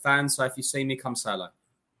Saturday as a fan. So if you see me, come say hello.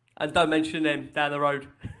 And don't mention them down the road.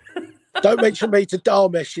 Don't mention me to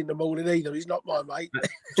Darmesh in the morning either. He's not my mate.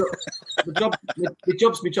 The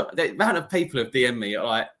job's the amount of people have DM'd me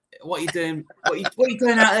like, what are you doing? What are you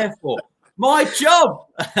going out there for? My job.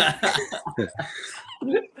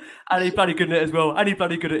 And he's bloody good at it as well. Right,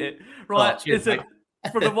 cheers, listen.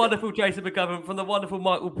 From the wonderful Jason McGovern, from the wonderful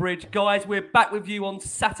Michael Bridge. Guys, we're back with you on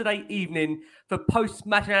Saturday evening for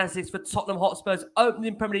post-match analysis for Tottenham Hotspur's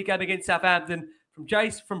opening Premier League game against Southampton. From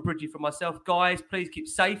Jace, from Bridgie, from myself. Guys, please keep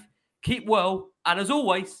safe, keep well, and as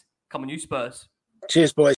always, come on you Spurs.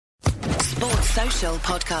 Cheers, boys. Sports Social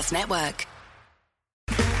Podcast Network.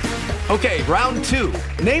 Okay, round 2.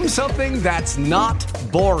 Name something that's not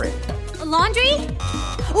boring. A laundry?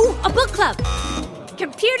 Ooh, a book club.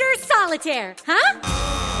 Computer solitaire, huh?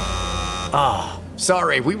 Ah,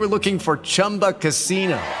 sorry, we were looking for Chumba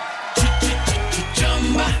Casino.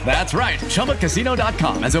 That's right,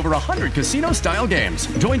 ChumbaCasino.com has over 100 casino-style games.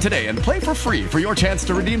 Join today and play for free for your chance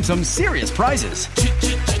to redeem some serious prizes.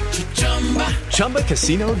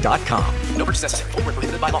 ChumbaCasino.com. No purchase necessary. Void where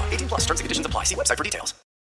prohibited by law. 18+ terms and conditions apply. See website for details.